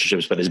with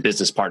relationships, but as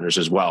business partners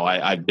as well.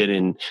 I've been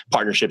in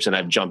partnerships and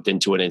I've jumped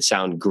into it and it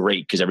sounded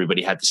great because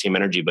everybody had the same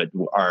energy, but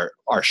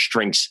our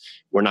strengths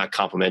were not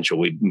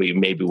complementary.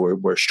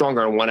 We're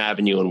stronger on one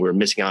avenue and we're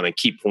missing out on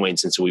key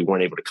points. And so we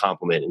weren't able to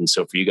complement. And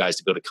so for you guys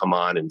to be able to come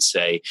on and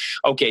say,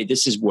 okay,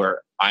 this is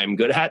where I'm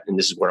good at, and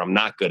this is where I'm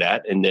not good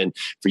at. And then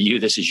for you,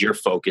 this is your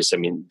focus. I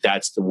mean,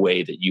 that's the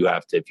way that you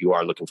have to, if you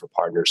are looking for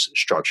partners,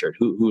 structured.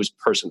 Who is the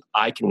person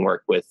I can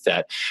work with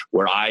that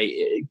where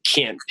I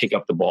can't pick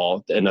up the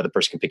ball, another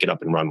person can pick it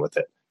up and run with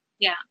it.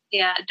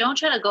 Yeah. Don't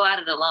try to go at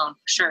it alone.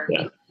 Sure.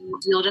 Yeah.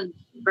 You'll just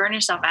burn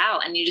yourself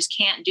out, and you just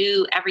can't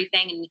do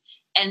everything.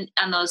 And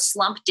on those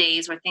slump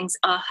days where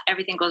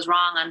everything goes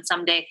wrong on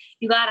some day,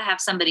 you got to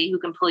have somebody who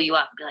can pull you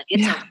up and be like,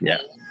 it's okay.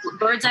 Yeah.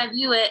 Bird's eye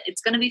view it.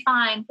 It's going to be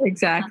fine.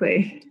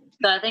 Exactly.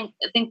 So I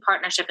think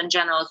partnership in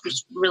general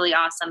is really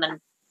awesome. And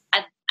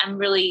I'm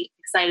really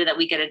excited that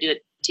we get to do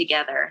it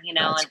together,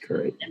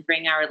 and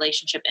bring our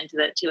relationship into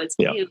that too. It's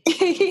cute.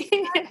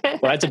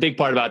 Well, that's a big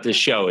part about this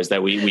show is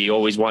that we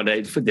always want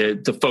to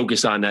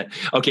focus on that.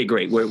 Okay,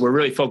 great. We're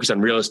really focused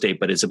on real estate,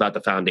 but it's about the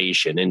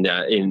foundation, and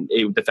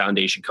the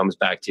foundation comes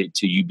back to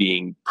you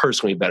being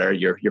personally better,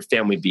 your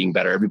family being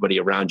better, everybody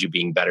around you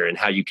being better, and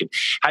how you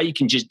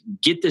can just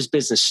get this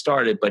business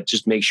started, but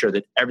just make sure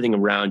that everything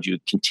around you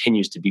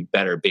continues to be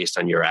better based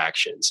on your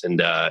actions. And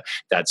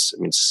it's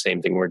the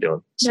same thing we're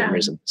doing. Same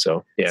reason.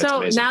 So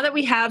now that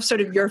we have sort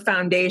of your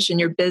foundation,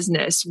 your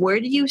business, where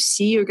do you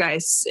see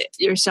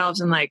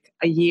yourselves in like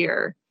a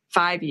year,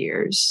 5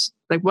 years?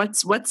 Like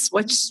what's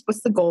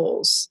the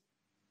goals?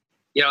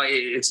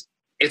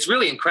 It's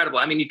really incredible.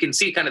 I mean, you can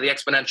see kind of the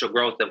exponential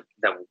growth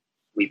that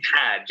we've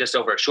had just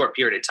over a short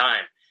period of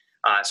time.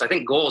 So I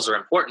think goals are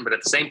important, but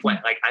at the same point,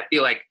 like I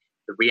feel like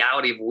the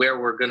reality of where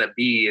we're going to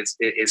be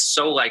is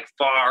so like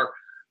far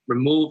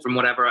removed from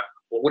what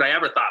I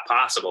ever thought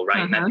possible,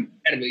 right? Uh-huh.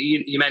 And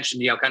you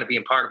mentioned, kind of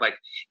being part of like,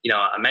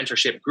 a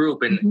mentorship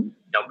group and,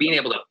 being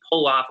able to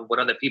pull off of what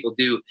other people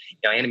do.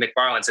 Andy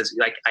McFarland says,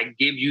 like, I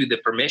give you the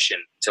permission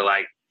to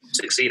like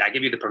succeed. I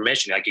give you the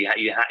permission. Like you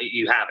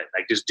have it,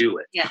 like just do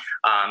it. Yeah.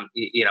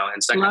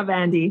 And second, love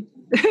Andy.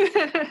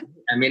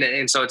 I mean,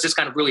 and so it's just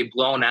kind of really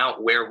blown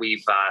out where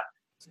we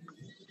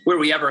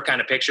ever kind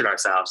of pictured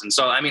ourselves. And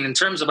so, I mean, in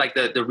terms of like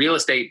the real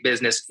estate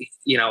business,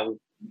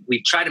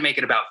 we try to make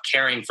it about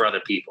caring for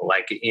other people.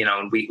 Like,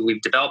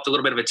 we've developed a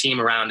little bit of a team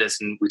around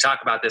us, and we talk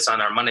about this on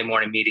our Monday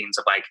morning meetings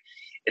of like,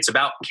 it's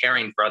about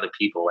caring for other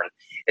people. And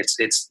it's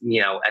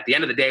at the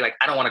end of the day, like,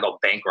 I don't want to go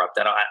bankrupt.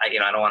 I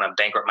don't want to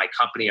bankrupt my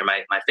company or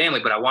my family,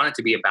 but I want it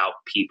to be about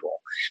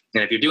people.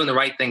 And if you're doing the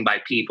right thing by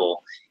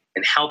people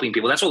and helping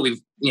people, that's what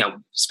we've,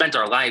 spent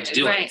our lives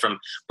doing, right, from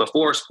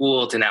before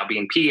school to now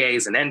being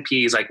PAs and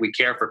NPs. Like, we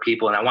care for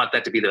people. And I want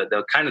that to be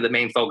the kind of the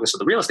main focus of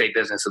the real estate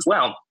business as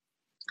well.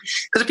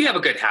 Because if you have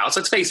a good house,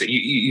 let's face it,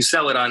 you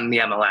sell it on the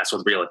MLS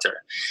with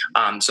Realtor.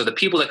 So the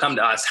people that come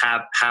to us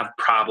have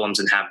problems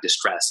and have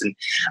distress. And,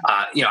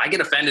 I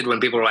get offended when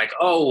people are like,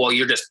 oh, well,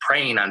 you're just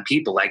preying on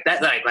people. Like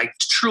that, like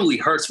truly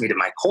hurts me to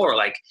my core.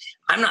 Like,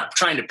 I'm not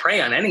trying to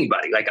prey on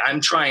anybody. Like, I'm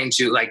trying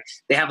to, like,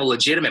 they have a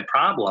legitimate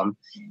problem,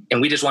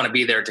 and we just want to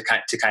be there to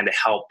kind of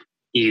help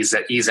ease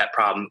that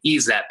problem,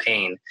 ease that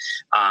pain.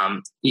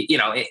 And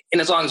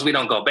as long as we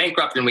don't go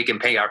bankrupt and we can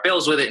pay our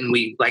bills with it, and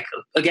we, like,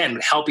 again,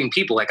 helping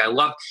people. Like, I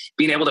love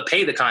being able to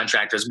pay the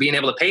contractors, being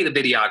able to pay the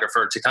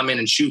videographer to come in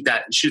and shoot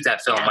that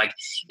film. Yeah. Like,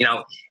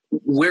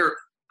 we're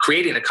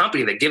creating a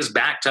company that gives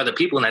back to other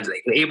people and that's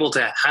able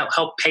to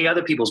help pay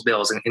other people's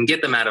bills and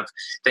get them out of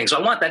things. So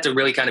I want that to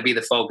really kind of be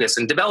the focus,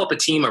 and develop a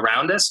team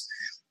around us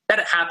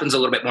that happens a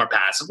little bit more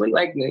passively.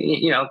 Like,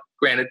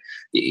 granted,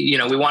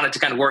 we want it to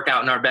kind of work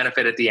out in our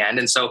benefit at the end.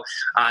 And so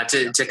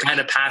to kind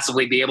of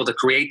passively be able to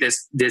create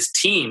this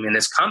team and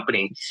this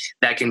company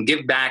that can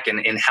give back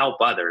and help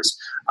others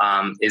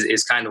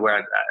is kind of where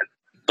I'd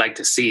like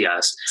to see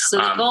us. So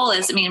the goal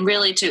is,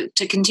 really to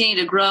continue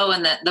to grow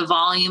and the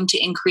volume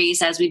to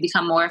increase as we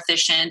become more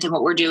efficient in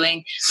what we're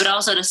doing, but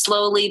also to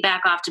slowly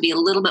back off to be a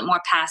little bit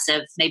more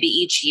passive, maybe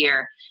each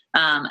year,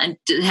 and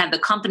to have the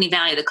company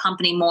value, the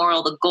company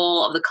moral, the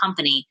goal of the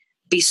company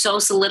be so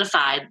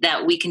solidified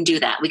that we can do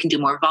that. We can do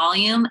more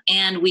volume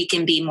and we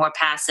can be more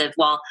passive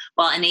while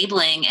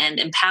enabling and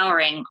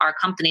empowering our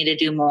company to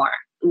do more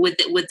with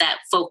that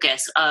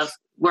focus of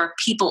where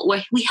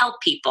we help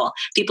people.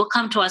 People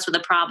come to us with a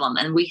problem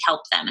and we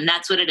help them. And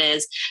that's what it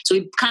is. So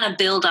we kind of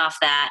build off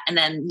that. And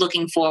then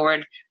looking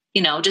forward,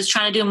 just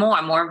trying to do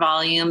more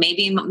volume,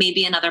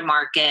 maybe another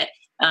market,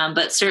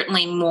 but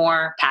certainly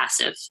more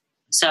passive.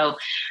 So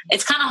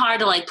it's kind of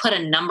hard to like put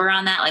a number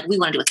on that. Like we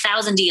want to do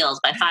 1,000 deals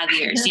by 5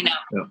 years, Yeah.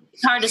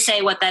 It's hard to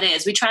say what that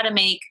is. We try to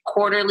make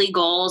quarterly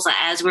goals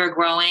as we're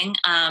growing.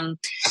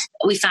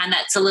 We find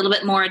that's a little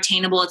bit more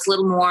attainable. It's a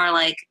little more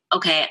like,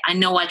 okay, I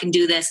know I can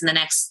do this in the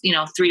next,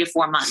 3 to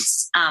 4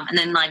 months. And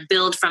then like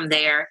build from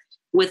there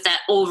with that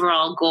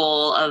overall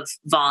goal of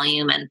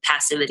volume and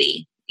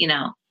passivity,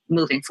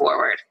 moving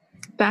forward.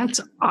 That's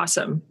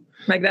awesome.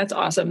 That's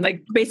awesome.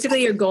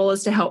 Basically your goal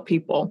is to help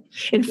people.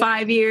 In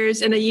 5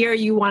 years, in a year,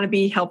 you want to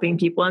be helping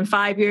people. In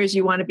 5 years,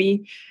 you want to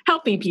be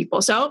helping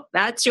people. So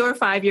that's your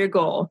 5-year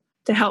goal,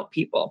 to help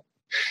people.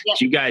 Yep.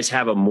 Do you guys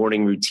have a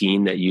morning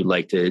routine that you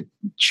like to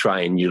try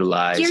and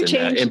utilize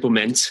and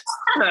implement?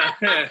 Oh my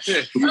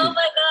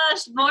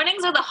gosh.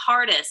 Mornings are the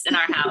hardest in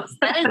our house.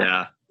 That is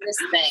this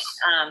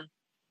thing.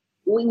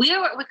 We're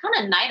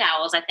kind of night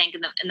owls, I think,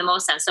 in the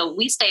most sense. So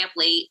we stay up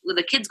late.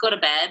 The kids go to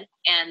bed,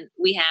 and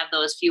we have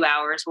those few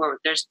hours where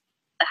the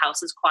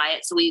house is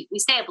quiet. So we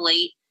stay up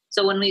late.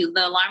 So when the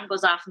alarm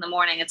goes off in the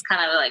morning, it's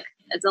kind of like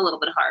it's a little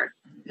bit hard.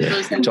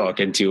 Yeah. I'm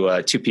talking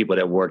to 2 people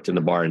that worked in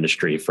the bar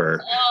industry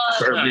for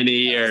many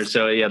years.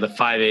 So the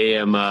 5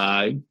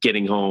 a.m.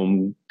 Getting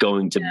home,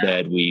 going to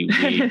bed, we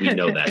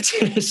know that.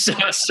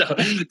 so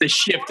the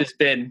shift has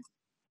been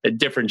a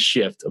different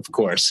shift, of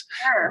course.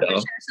 Sure.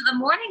 So the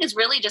morning is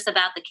really just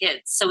about the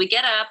kids. So we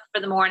get up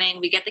for the morning,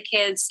 we get the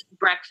kids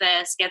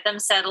breakfast, get them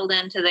settled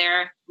into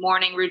their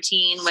morning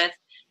routine with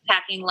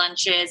packing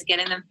lunches,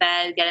 getting them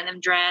fed, getting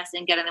them dressed,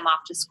 and getting them off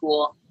to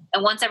school.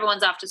 And once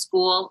everyone's off to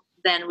school,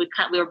 then we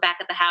were back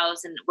at the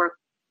house, and we're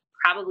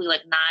probably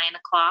like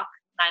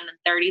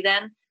 9:30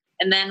 then.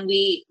 And then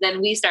we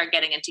start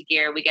getting into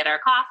gear. We get our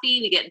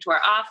coffee, we get into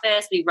our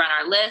office, we run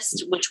our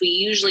list, which we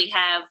usually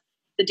have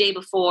the day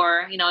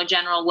before, a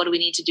general, what do we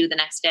need to do the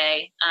next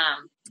day?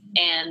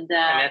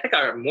 I think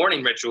our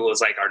morning ritual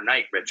is like our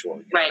night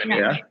ritual. Right.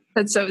 Yeah.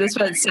 That's what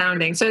it's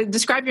sounding. So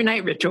describe your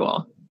night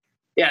ritual.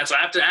 Yeah. So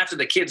after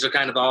the kids are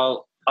kind of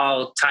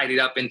all tidied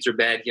up into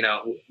bed,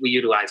 we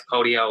utilize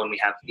Podio, and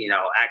we have,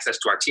 access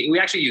to our team. We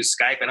actually use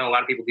Skype. I know a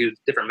lot of people do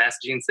different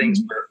messaging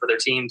things for their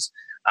teams.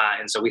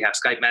 And so we have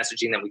Skype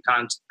messaging that we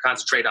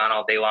concentrate on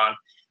all day long.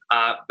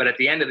 But at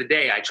the end of the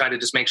day, I try to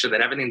just make sure that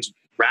everything's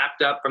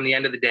wrapped up from the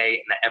end of the day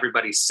and that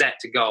everybody's set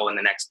to go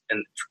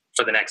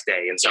for the next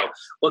day. And so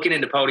looking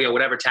into Podio,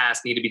 whatever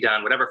tasks need to be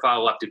done, whatever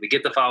follow-up, did we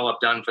get the follow-up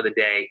done for the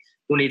day?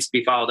 Who needs to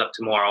be followed up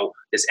tomorrow?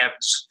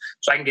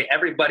 So I can get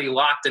everybody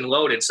locked and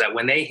loaded so that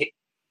when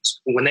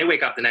they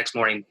wake up the next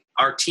morning,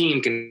 our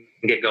team can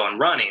get going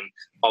running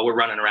while we're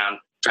running around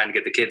trying to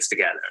get the kids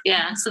together.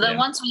 Yeah. So then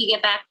once we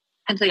get back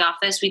into the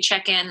office, we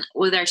check in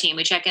with our team.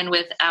 We check in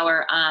with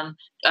our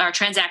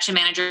transaction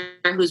manager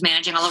who's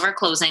managing all of our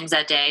closings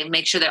that day.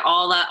 Make sure that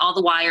all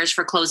the wires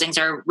for closings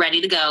are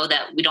ready to go,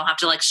 that we don't have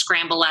to like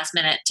scramble last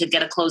minute to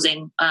get a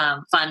closing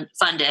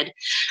funded.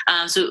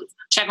 So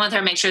check with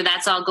her, make sure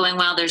that's all going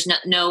well. There's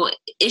no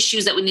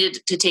issues that we need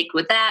to take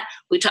with that.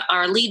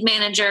 Our lead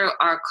manager,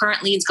 our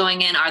current leads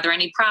going in, are there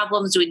any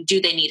problems?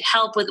 Do they need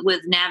help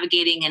with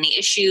navigating any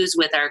issues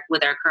with our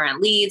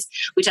current leads?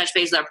 We touch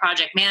base with our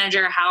project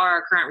manager. How are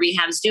our current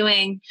rehabs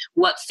doing?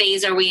 What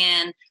phase are we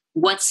in?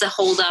 What's the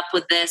hold up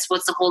with this?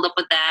 What's the hold up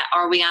with that?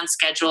 Are we on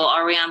schedule?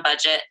 Are we on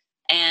budget?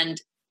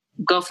 And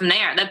go from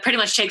there. That pretty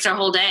much takes our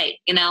whole day,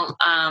 and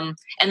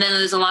then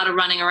there's a lot of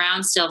running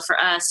around still for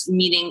us,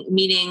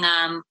 meeting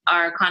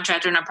our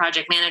contractor and our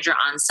project manager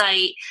on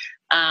site.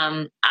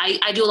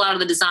 I do a lot of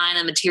the design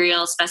and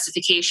material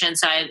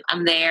specifications. So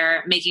I'm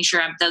there making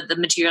sure the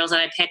materials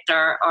that I picked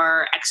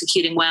are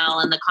executing well,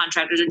 and the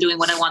contractors are doing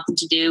what I want them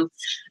to do.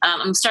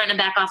 I'm starting to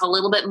back off a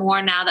little bit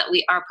more now that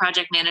our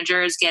project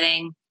manager is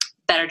getting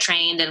better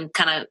trained and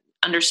kind of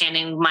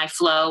understanding my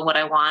flow, what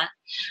I want.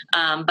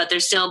 But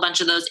there's still a bunch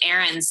of those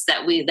errands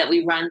that we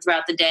run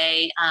throughout the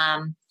day.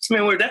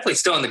 We're definitely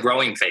still in the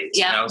growing phase.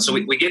 Yeah. So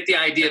we get the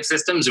idea of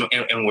systems,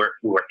 and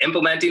we're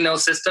implementing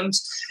those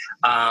systems.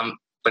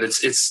 But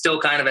it's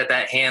still kind of at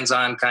that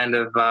hands-on kind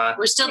of.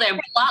 We're still there.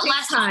 A lot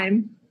less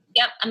time.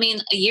 Yep.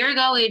 A year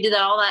ago we did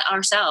all that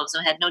ourselves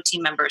and had no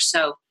team members.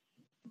 So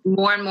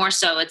more and more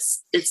so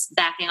it's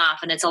backing off,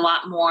 and it's a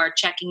lot more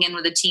checking in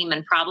with the team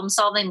and problem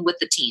solving with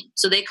the team.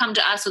 So they come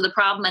to us with a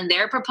problem and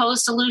their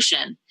proposed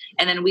solution,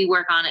 and then we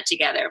work on it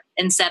together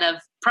instead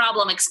of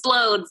problem,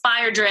 explode,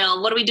 fire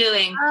drill. What are we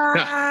doing?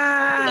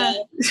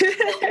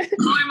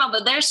 Normal,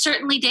 but there's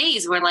certainly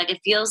days where like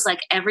it feels like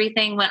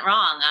everything went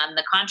wrong.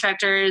 The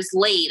contractor's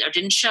late or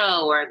didn't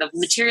show, or the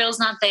material's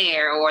not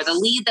there, or the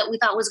lead that we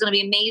thought was going to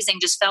be amazing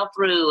just fell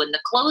through, and the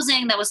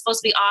closing that was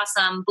supposed to be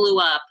awesome blew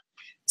up.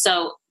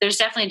 So there's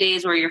definitely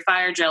days where you're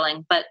fire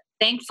drilling, but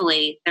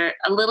thankfully they're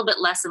a little bit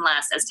less and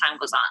less as time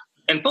goes on.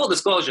 And full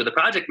disclosure, the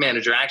project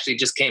manager actually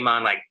just came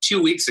on like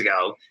 2 weeks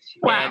ago.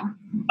 Wow.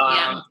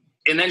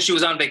 And then she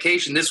was on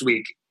vacation this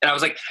week. And I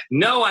was like,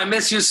 no, I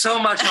miss you so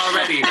much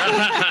already.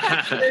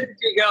 Where did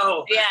you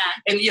go? Yeah.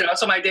 And,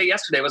 so my day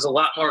yesterday was a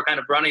lot more kind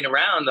of running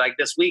around like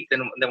this week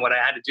than what I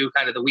had to do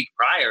kind of the week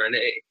prior. And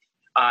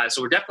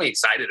so we're definitely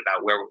excited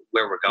about where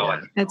we're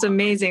going. It's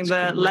amazing.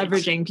 The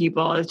leveraging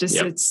people. It's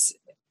just,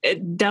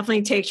 it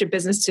definitely takes your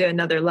business to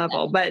another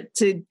level. But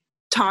to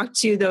talk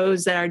to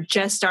those that are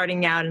just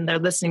starting out and they're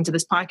listening to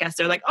this podcast,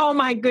 they're like, oh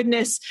my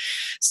goodness,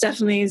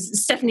 Stephanie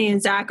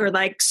and Zach are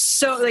like,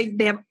 so like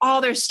they have all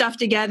their stuff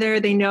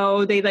together. They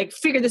know they like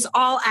figure this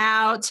all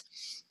out.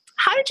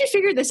 How did you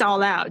figure this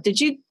all out?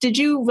 Did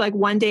you like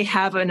one day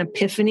have an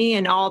epiphany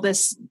and all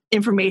this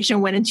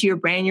information went into your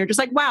brain? You're just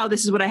like, wow,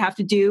 this is what I have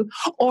to do.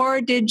 Or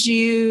did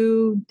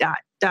you ... Yeah.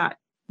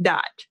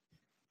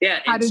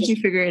 How did you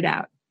figure it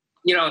out?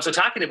 So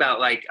talking about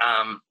like,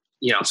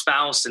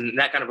 spouse and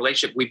that kind of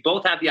relationship, we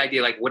both have the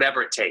idea, like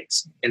whatever it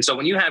takes. And so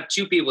when you have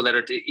two people that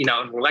are,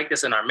 we're like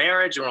this in our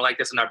marriage and we're like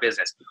this in our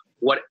business,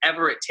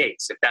 whatever it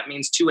takes, if that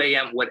means 2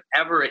 a.m.,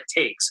 whatever it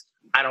takes,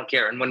 I don't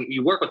care. And when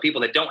you work with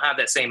people that don't have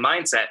that same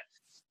mindset,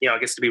 it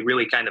gets to be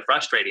really kind of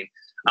frustrating.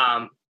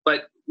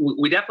 But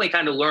we definitely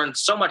kind of learned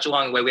so much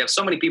along the way. We have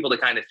so many people to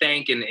kind of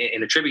thank and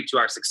attribute to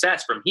our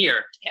success from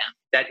here. Yeah.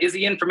 That is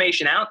the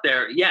information out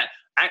there. Yeah.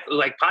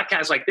 Like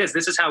podcasts like this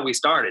is how we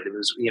started. It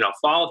was,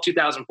 fall of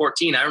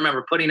 2014. I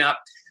remember putting up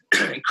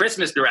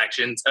Christmas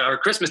decorations, and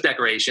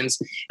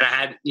I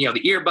had,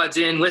 the earbuds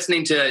in,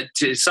 listening to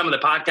some of the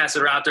podcasts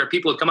that are out there.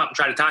 People would come up and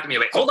try to talk to me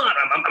like, hold on,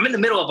 I'm in the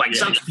middle of like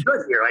something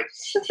good here. Like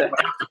I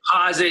have to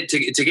pause it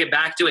to get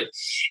back to it.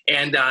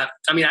 And I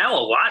owe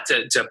a lot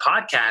to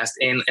podcast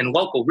and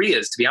local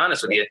RIAs, to be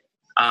honest with you.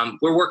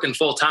 We're working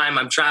full time.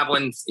 I'm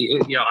traveling,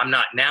 I'm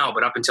not now,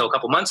 but up until a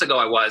couple months ago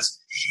I was,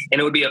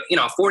 and it would be a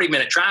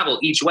 40-minute travel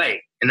each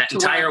way. And that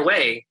entire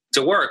way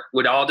to work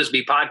would all just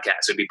be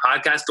podcasts. It'd be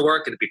podcast to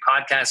work. It'd be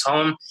podcast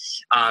home,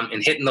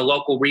 and hitting the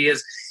local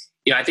RIAs.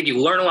 I think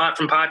you learn a lot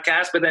from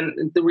podcasts, but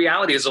then the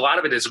reality is a lot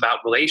of it is about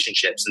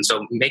relationships. And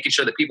so making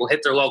sure that people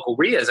hit their local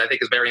RIAs, I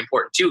think is very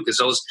important too, because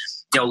those,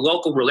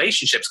 local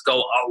relationships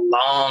go a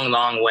long,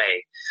 long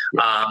way.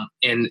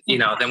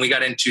 Then we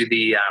got into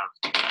the,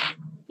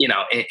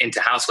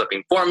 into house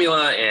flipping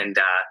formula and,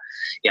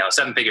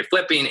 7-figure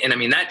flipping.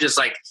 And that just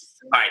like,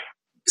 all right,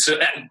 so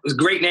that was a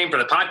great name for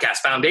the podcast,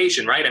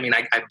 Foundation, right?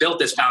 I built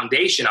this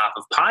foundation off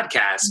of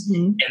podcasts,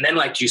 and then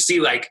like you see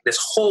like this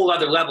whole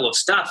other level of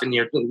stuff, and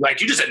you're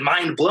like, you just had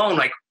mind blown,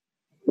 like,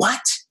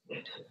 what?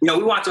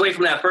 We walked away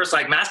from that first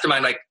like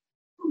mastermind, like,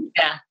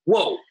 yeah,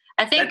 whoa,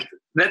 I think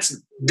that's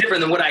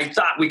different than what I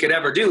thought we could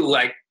ever do.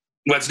 Like,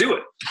 let's do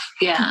it.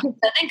 Yeah,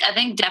 I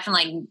think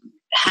definitely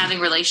having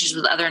relationships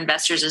with other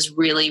investors is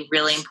really,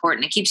 really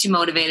important. It keeps you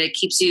motivated,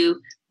 keeps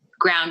you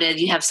grounded.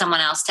 You have someone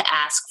else to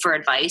ask for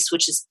advice,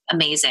 which is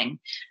amazing.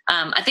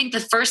 I think the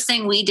first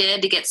thing we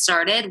did to get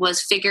started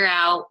was figure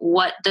out,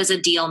 what does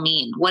a deal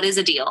mean? What is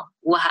a deal?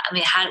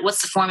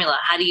 What's the formula?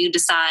 How do you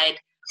decide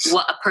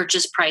what a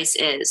purchase price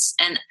is?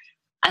 And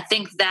I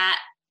think that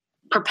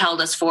propelled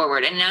us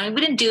forward. And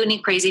we didn't do any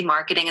crazy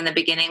marketing in the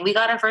beginning. We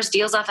got our first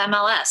deals off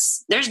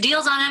MLS. There's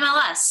deals on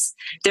MLS.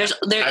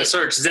 I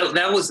searched.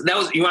 That was,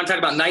 you want to talk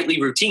about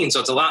nightly routine. So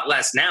it's a lot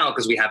less now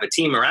because we have a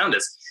team around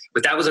us.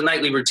 But that was a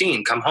nightly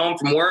routine. Come home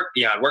from work,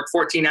 I'd work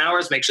 14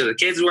 hours, make sure the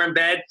kids were in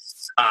bed,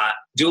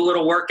 do a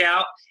little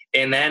workout,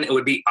 and then it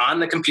would be on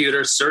the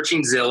computer,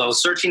 searching Zillow,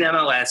 searching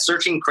MLS,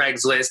 searching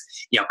Craigslist,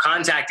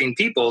 contacting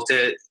people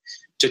to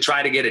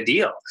try to get a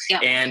deal. Yeah.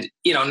 And,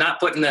 not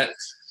putting the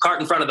cart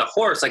in front of the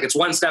horse, like it's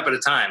one step at a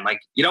time. Like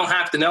you don't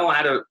have to know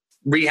how to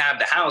rehab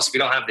the house if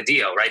you don't have the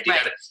deal, right?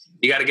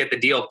 You got to get the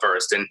deal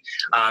first. And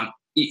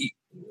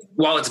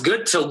while it's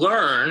good to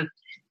learn,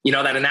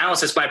 that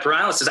analysis by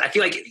paralysis, I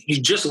feel like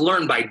you just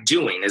learn by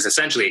doing is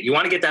essentially it. You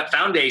want to get that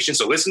foundation.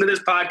 So listen to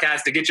this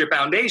podcast to get your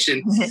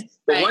foundation.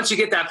 But once you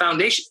get that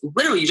foundation,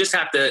 literally you just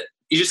have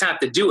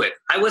to do it.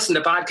 I listened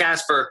to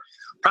podcasts for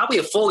probably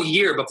a full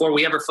year before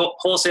we ever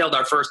wholesaled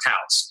our first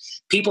house.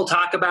 People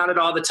talk about it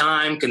all the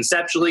time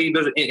conceptually,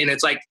 and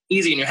it's like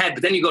easy in your head,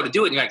 but then you go to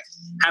do it and you like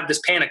have this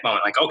panic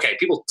moment. Like, okay,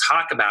 people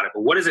talk about it,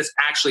 but what is this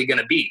actually going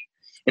to be?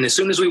 And as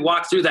soon as we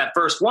walked through that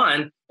first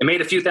one and made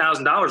a few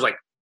 $1,000s, like,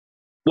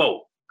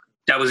 whoa,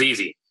 that was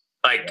easy.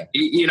 Like,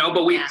 you know,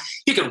 but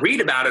you can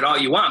read about it all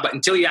you want, but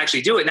until you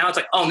actually do it, now it's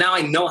like, oh, now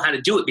I know how to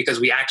do it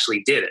because we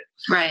actually did it.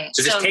 Right.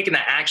 So just taking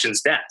that action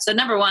step. So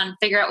number one,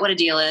 figure out what a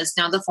deal is,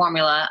 know the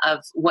formula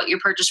of what your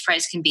purchase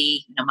price can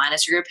be, you know,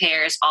 minus your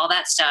repairs, all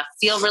that stuff.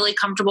 Feel really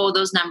comfortable with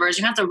those numbers.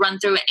 You have to run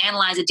through and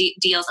analyze the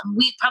deals.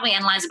 We probably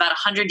analyzed about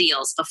 100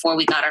 deals before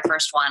we got our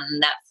first one in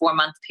that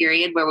 4-month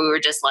period where we were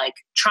just like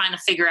trying to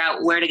figure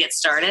out where to get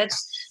started.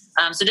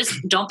 So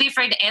just don't be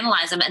afraid to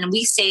analyze them. And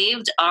we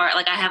saved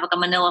I have like a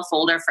manila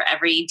folder for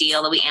every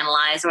deal that we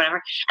analyzed or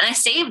whatever. And I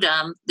saved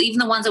them, even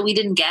the ones that we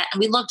didn't get. And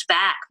we looked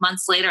back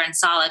months later and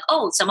saw like,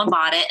 oh, someone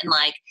bought it. And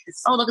like,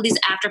 oh, look at these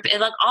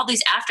all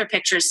these after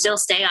pictures still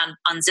stay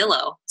on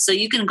Zillow. So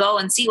you can go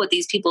and see what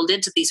these people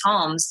did to these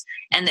homes.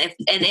 And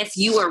if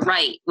you were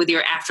right with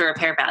your after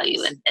repair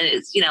value and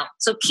it's, you know,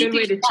 so keep good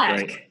way to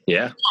check.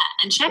 Yeah.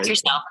 And check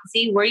yourself and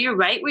see where you're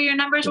right, where your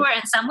numbers were.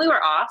 And some we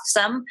were off,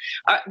 some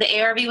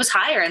the ARV was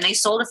higher and they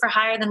sold it for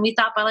higher than we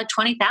thought by like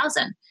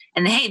 20,000.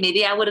 And hey,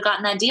 maybe I would have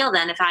gotten that deal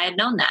then if I had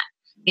known that,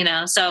 you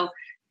know? So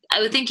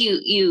I would think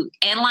you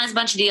analyze a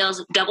bunch of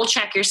deals, double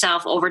check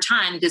yourself over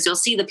time because you'll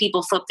see the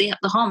people flip the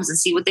homes and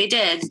see what they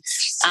did.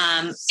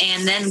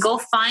 And then go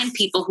find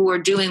people who are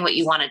doing what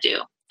you want to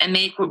do and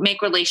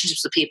make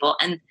relationships with people.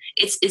 And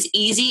it's as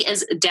easy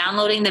as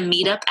downloading the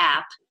Meetup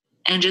app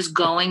and just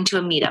going to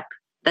a meetup.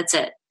 That's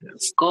it.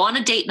 Go on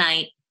a date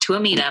night to a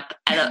meetup,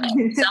 have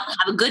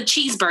a good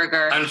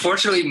cheeseburger.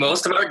 Unfortunately,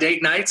 most of our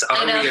date nights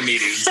are via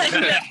meetings. Don't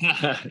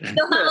have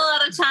a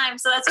lot of time,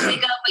 so that's where we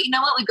go. But you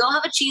know what? We go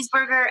have a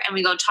cheeseburger and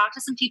we go talk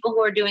to some people who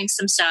are doing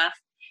some stuff.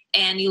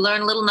 And you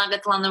learn little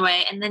nuggets along the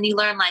way. And then you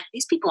learn like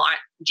these people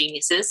aren't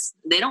geniuses.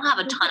 They don't have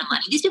a ton of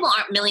money. These people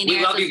aren't millionaires.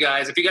 We love you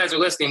guys. If you guys are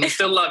listening, we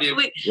still love you.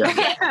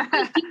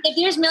 If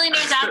there's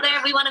millionaires out there,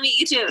 we want to meet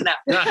you too. No.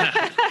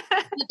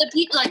 The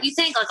people like you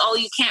think like, oh,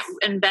 you can't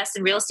invest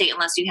in real estate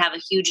unless you have a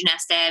huge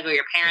nest egg or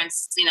your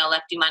parents, you know,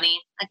 left you money.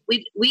 Like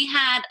we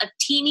had a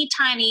teeny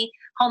tiny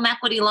home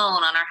equity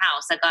loan on our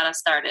house that got us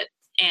started.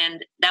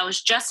 And that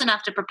was just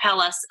enough to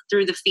propel us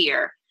through the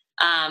fear.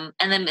 And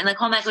then in the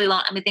home equity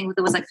loan, I think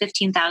it was like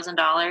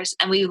 $15,000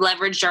 and we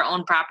leveraged our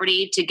own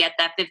property to get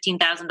that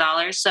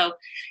 $15,000. So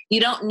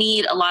you don't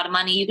need a lot of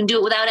money. You can do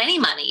it without any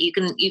money.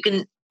 You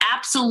can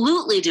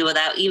absolutely do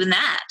without even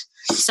that.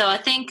 So I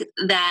think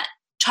that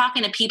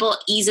talking to people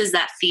eases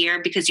that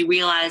fear because you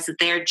realize that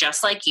they're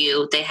just like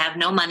you. They have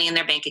no money in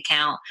their bank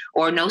account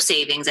or no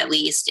savings at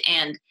least.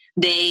 And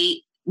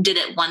they did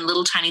it one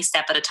little tiny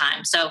step at a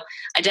time. So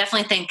I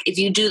definitely think if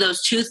you do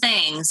those two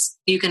things,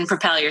 you can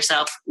propel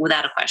yourself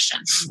without a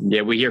question.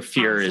 Yeah, we hear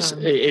fear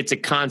it's a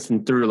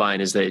constant through line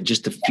is that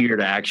just the fear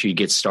to actually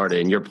get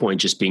started. And your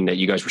point just being that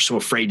you guys were so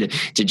afraid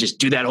to just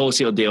do that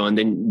wholesale deal. And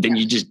then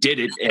you just did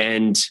it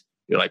and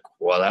you're like,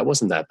 well, that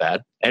wasn't that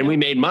bad. And we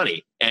made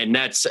money. And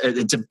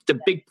the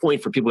big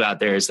point for people out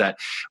there is that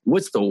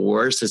what's the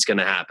worst that's going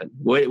to happen?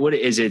 What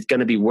is it going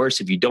to be worse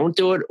if you don't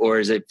do it? Or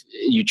is it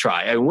you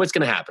try? I mean, what's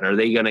going to happen? Are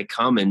they going to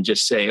come and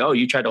just say, oh,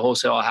 you tried to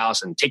wholesale a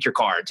house and take your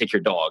car and take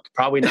your dog?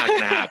 Probably not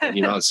going to happen,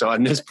 you know? So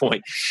on this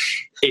point,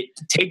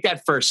 take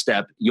that first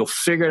step. You'll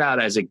figure it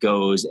out as it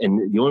goes.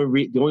 And the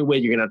only way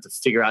you're going to have to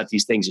figure out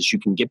these things is you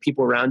can get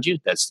people around you.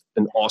 That's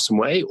an awesome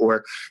way.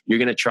 Or you're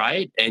going to try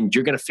it and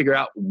you're going to figure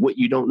out what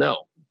you don't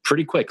know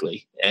pretty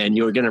quickly. And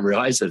you're going to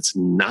realize that it's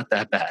not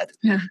that bad.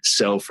 Yeah.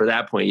 So for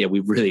that point, yeah,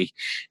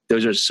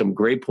 those are some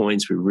great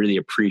points. We really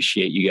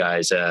appreciate you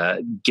guys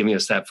giving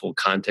us that full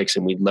context.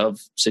 And we'd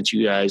love, since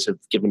you guys have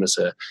given us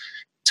a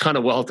ton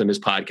of wealth in this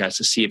podcast,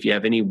 to see if you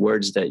have any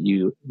words that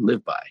you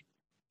live by.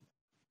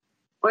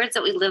 Words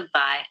that we live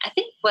by. I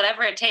think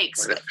whatever it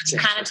takes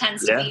kind of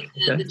tends to be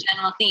the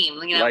general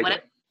theme, you know,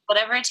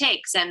 whatever it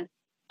takes.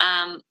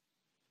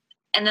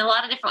 And a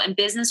lot of different, and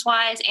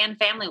business-wise and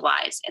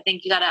family-wise, I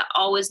think you got to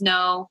always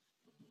know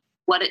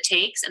what it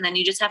takes, and then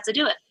you just have to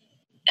do it.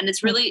 And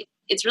it's really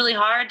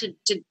hard to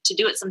do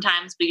it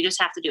sometimes, but you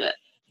just have to do it.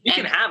 You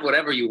can have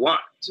whatever you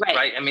want,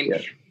 right? I mean,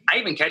 I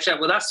even catch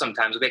that with us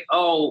sometimes. We're like,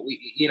 oh,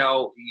 you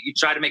know, you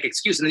try to make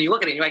excuses, and then you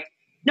look at it and you're like,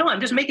 no, I'm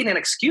just making an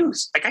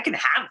excuse. Like I can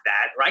have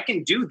that, or I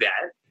can do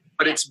that,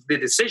 but it's the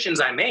decisions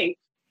I make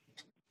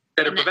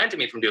that are preventing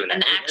me from doing that.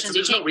 And the actions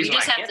you take, you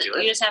just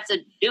have to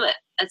do it.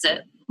 That's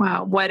it.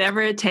 Wow.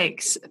 Whatever it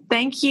takes.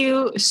 Thank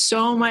you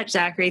so much,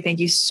 Zachary. Thank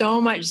you so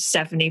much,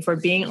 Stephanie, for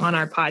being on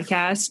our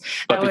podcast.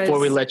 But before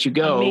we let you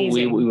go,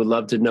 we would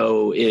love to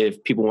know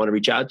if people want to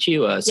reach out to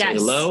you, say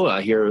hello,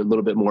 hear a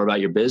little bit more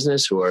about your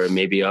business, or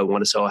maybe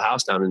want to sell a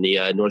house down in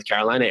the North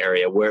Carolina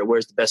area.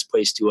 Where's the best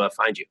place to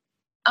find you?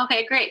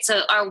 Okay, great.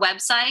 So our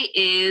website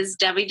is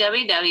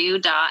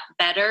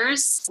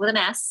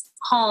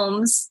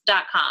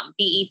www.bettershomes.com,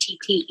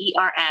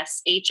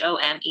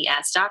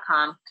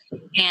 BETTERSHOMES.com.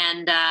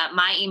 And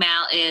my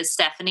email is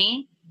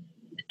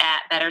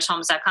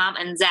Stephanie@bettershomes.com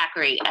and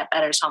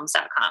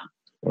Zachary@bettershomes.com.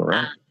 All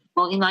right.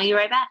 We'll email you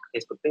right back.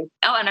 Facebook page.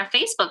 Oh, and our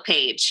Facebook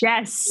page.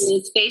 Yes.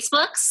 It's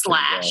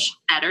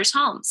Facebook/Betters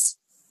Homes.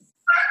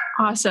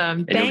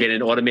 Awesome. And you'll get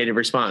an automated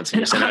response.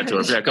 You send out to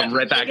her. They'll come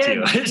right back to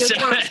you.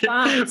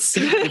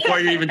 Before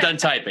you're even done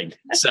typing.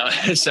 So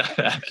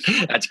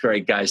that's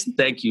great, guys.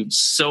 Thank you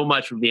so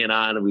much for being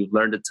on. And we've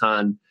learned a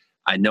ton.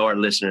 I know our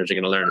listeners are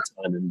going to learn a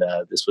ton. And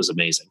this was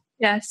amazing.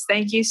 Yes.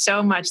 Thank you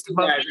so much.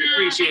 I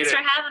appreciate Thanks it.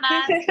 for having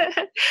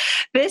us.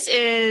 This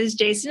is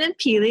Jason and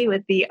Peely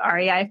with the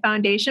REI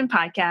Foundation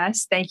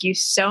podcast. Thank you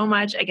so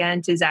much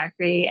again to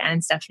Zachary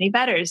and Stephanie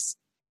Betters.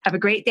 Have a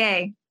great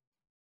day.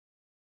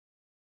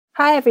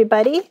 Hi,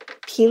 everybody.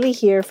 Peely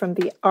here from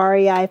the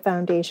REI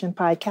Foundation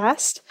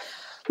podcast.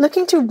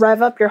 Looking to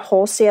rev up your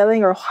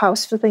wholesaling or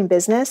house flipping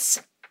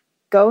business?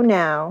 Go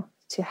now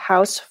to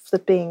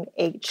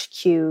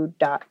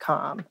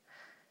houseflippinghq.com.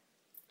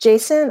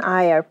 Jason and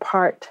I are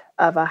part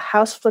of a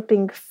house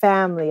flipping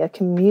family, a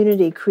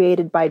community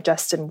created by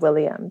Justin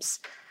Williams.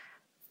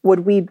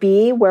 Would we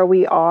be where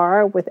we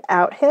are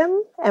without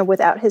him and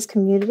without his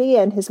community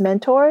and his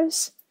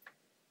mentors?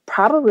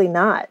 Probably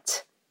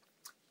not.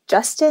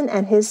 Justin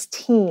and his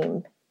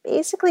team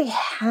basically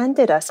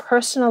handed us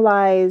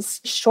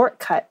personalized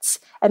shortcuts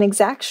and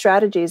exact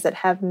strategies that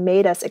have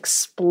made us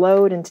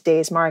explode in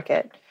today's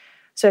market.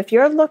 So if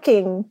you're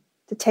looking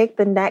to take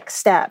the next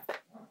step,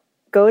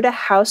 go to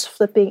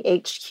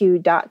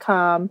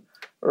houseflippinghq.com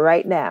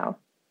right now.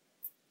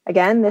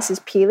 Again, this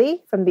is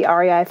Peely from the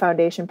REI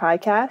Foundation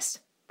podcast.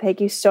 Thank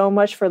you so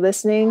much for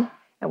listening,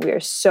 and we are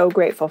so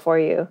grateful for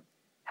you.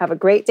 Have a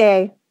great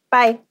day.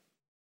 Bye.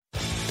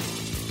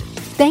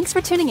 Thanks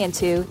for tuning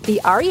into the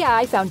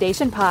REI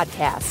Foundation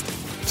podcast.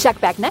 Check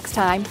back next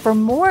time for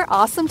more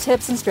awesome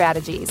tips and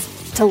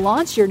strategies to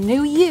launch your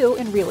new you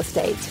in real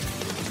estate.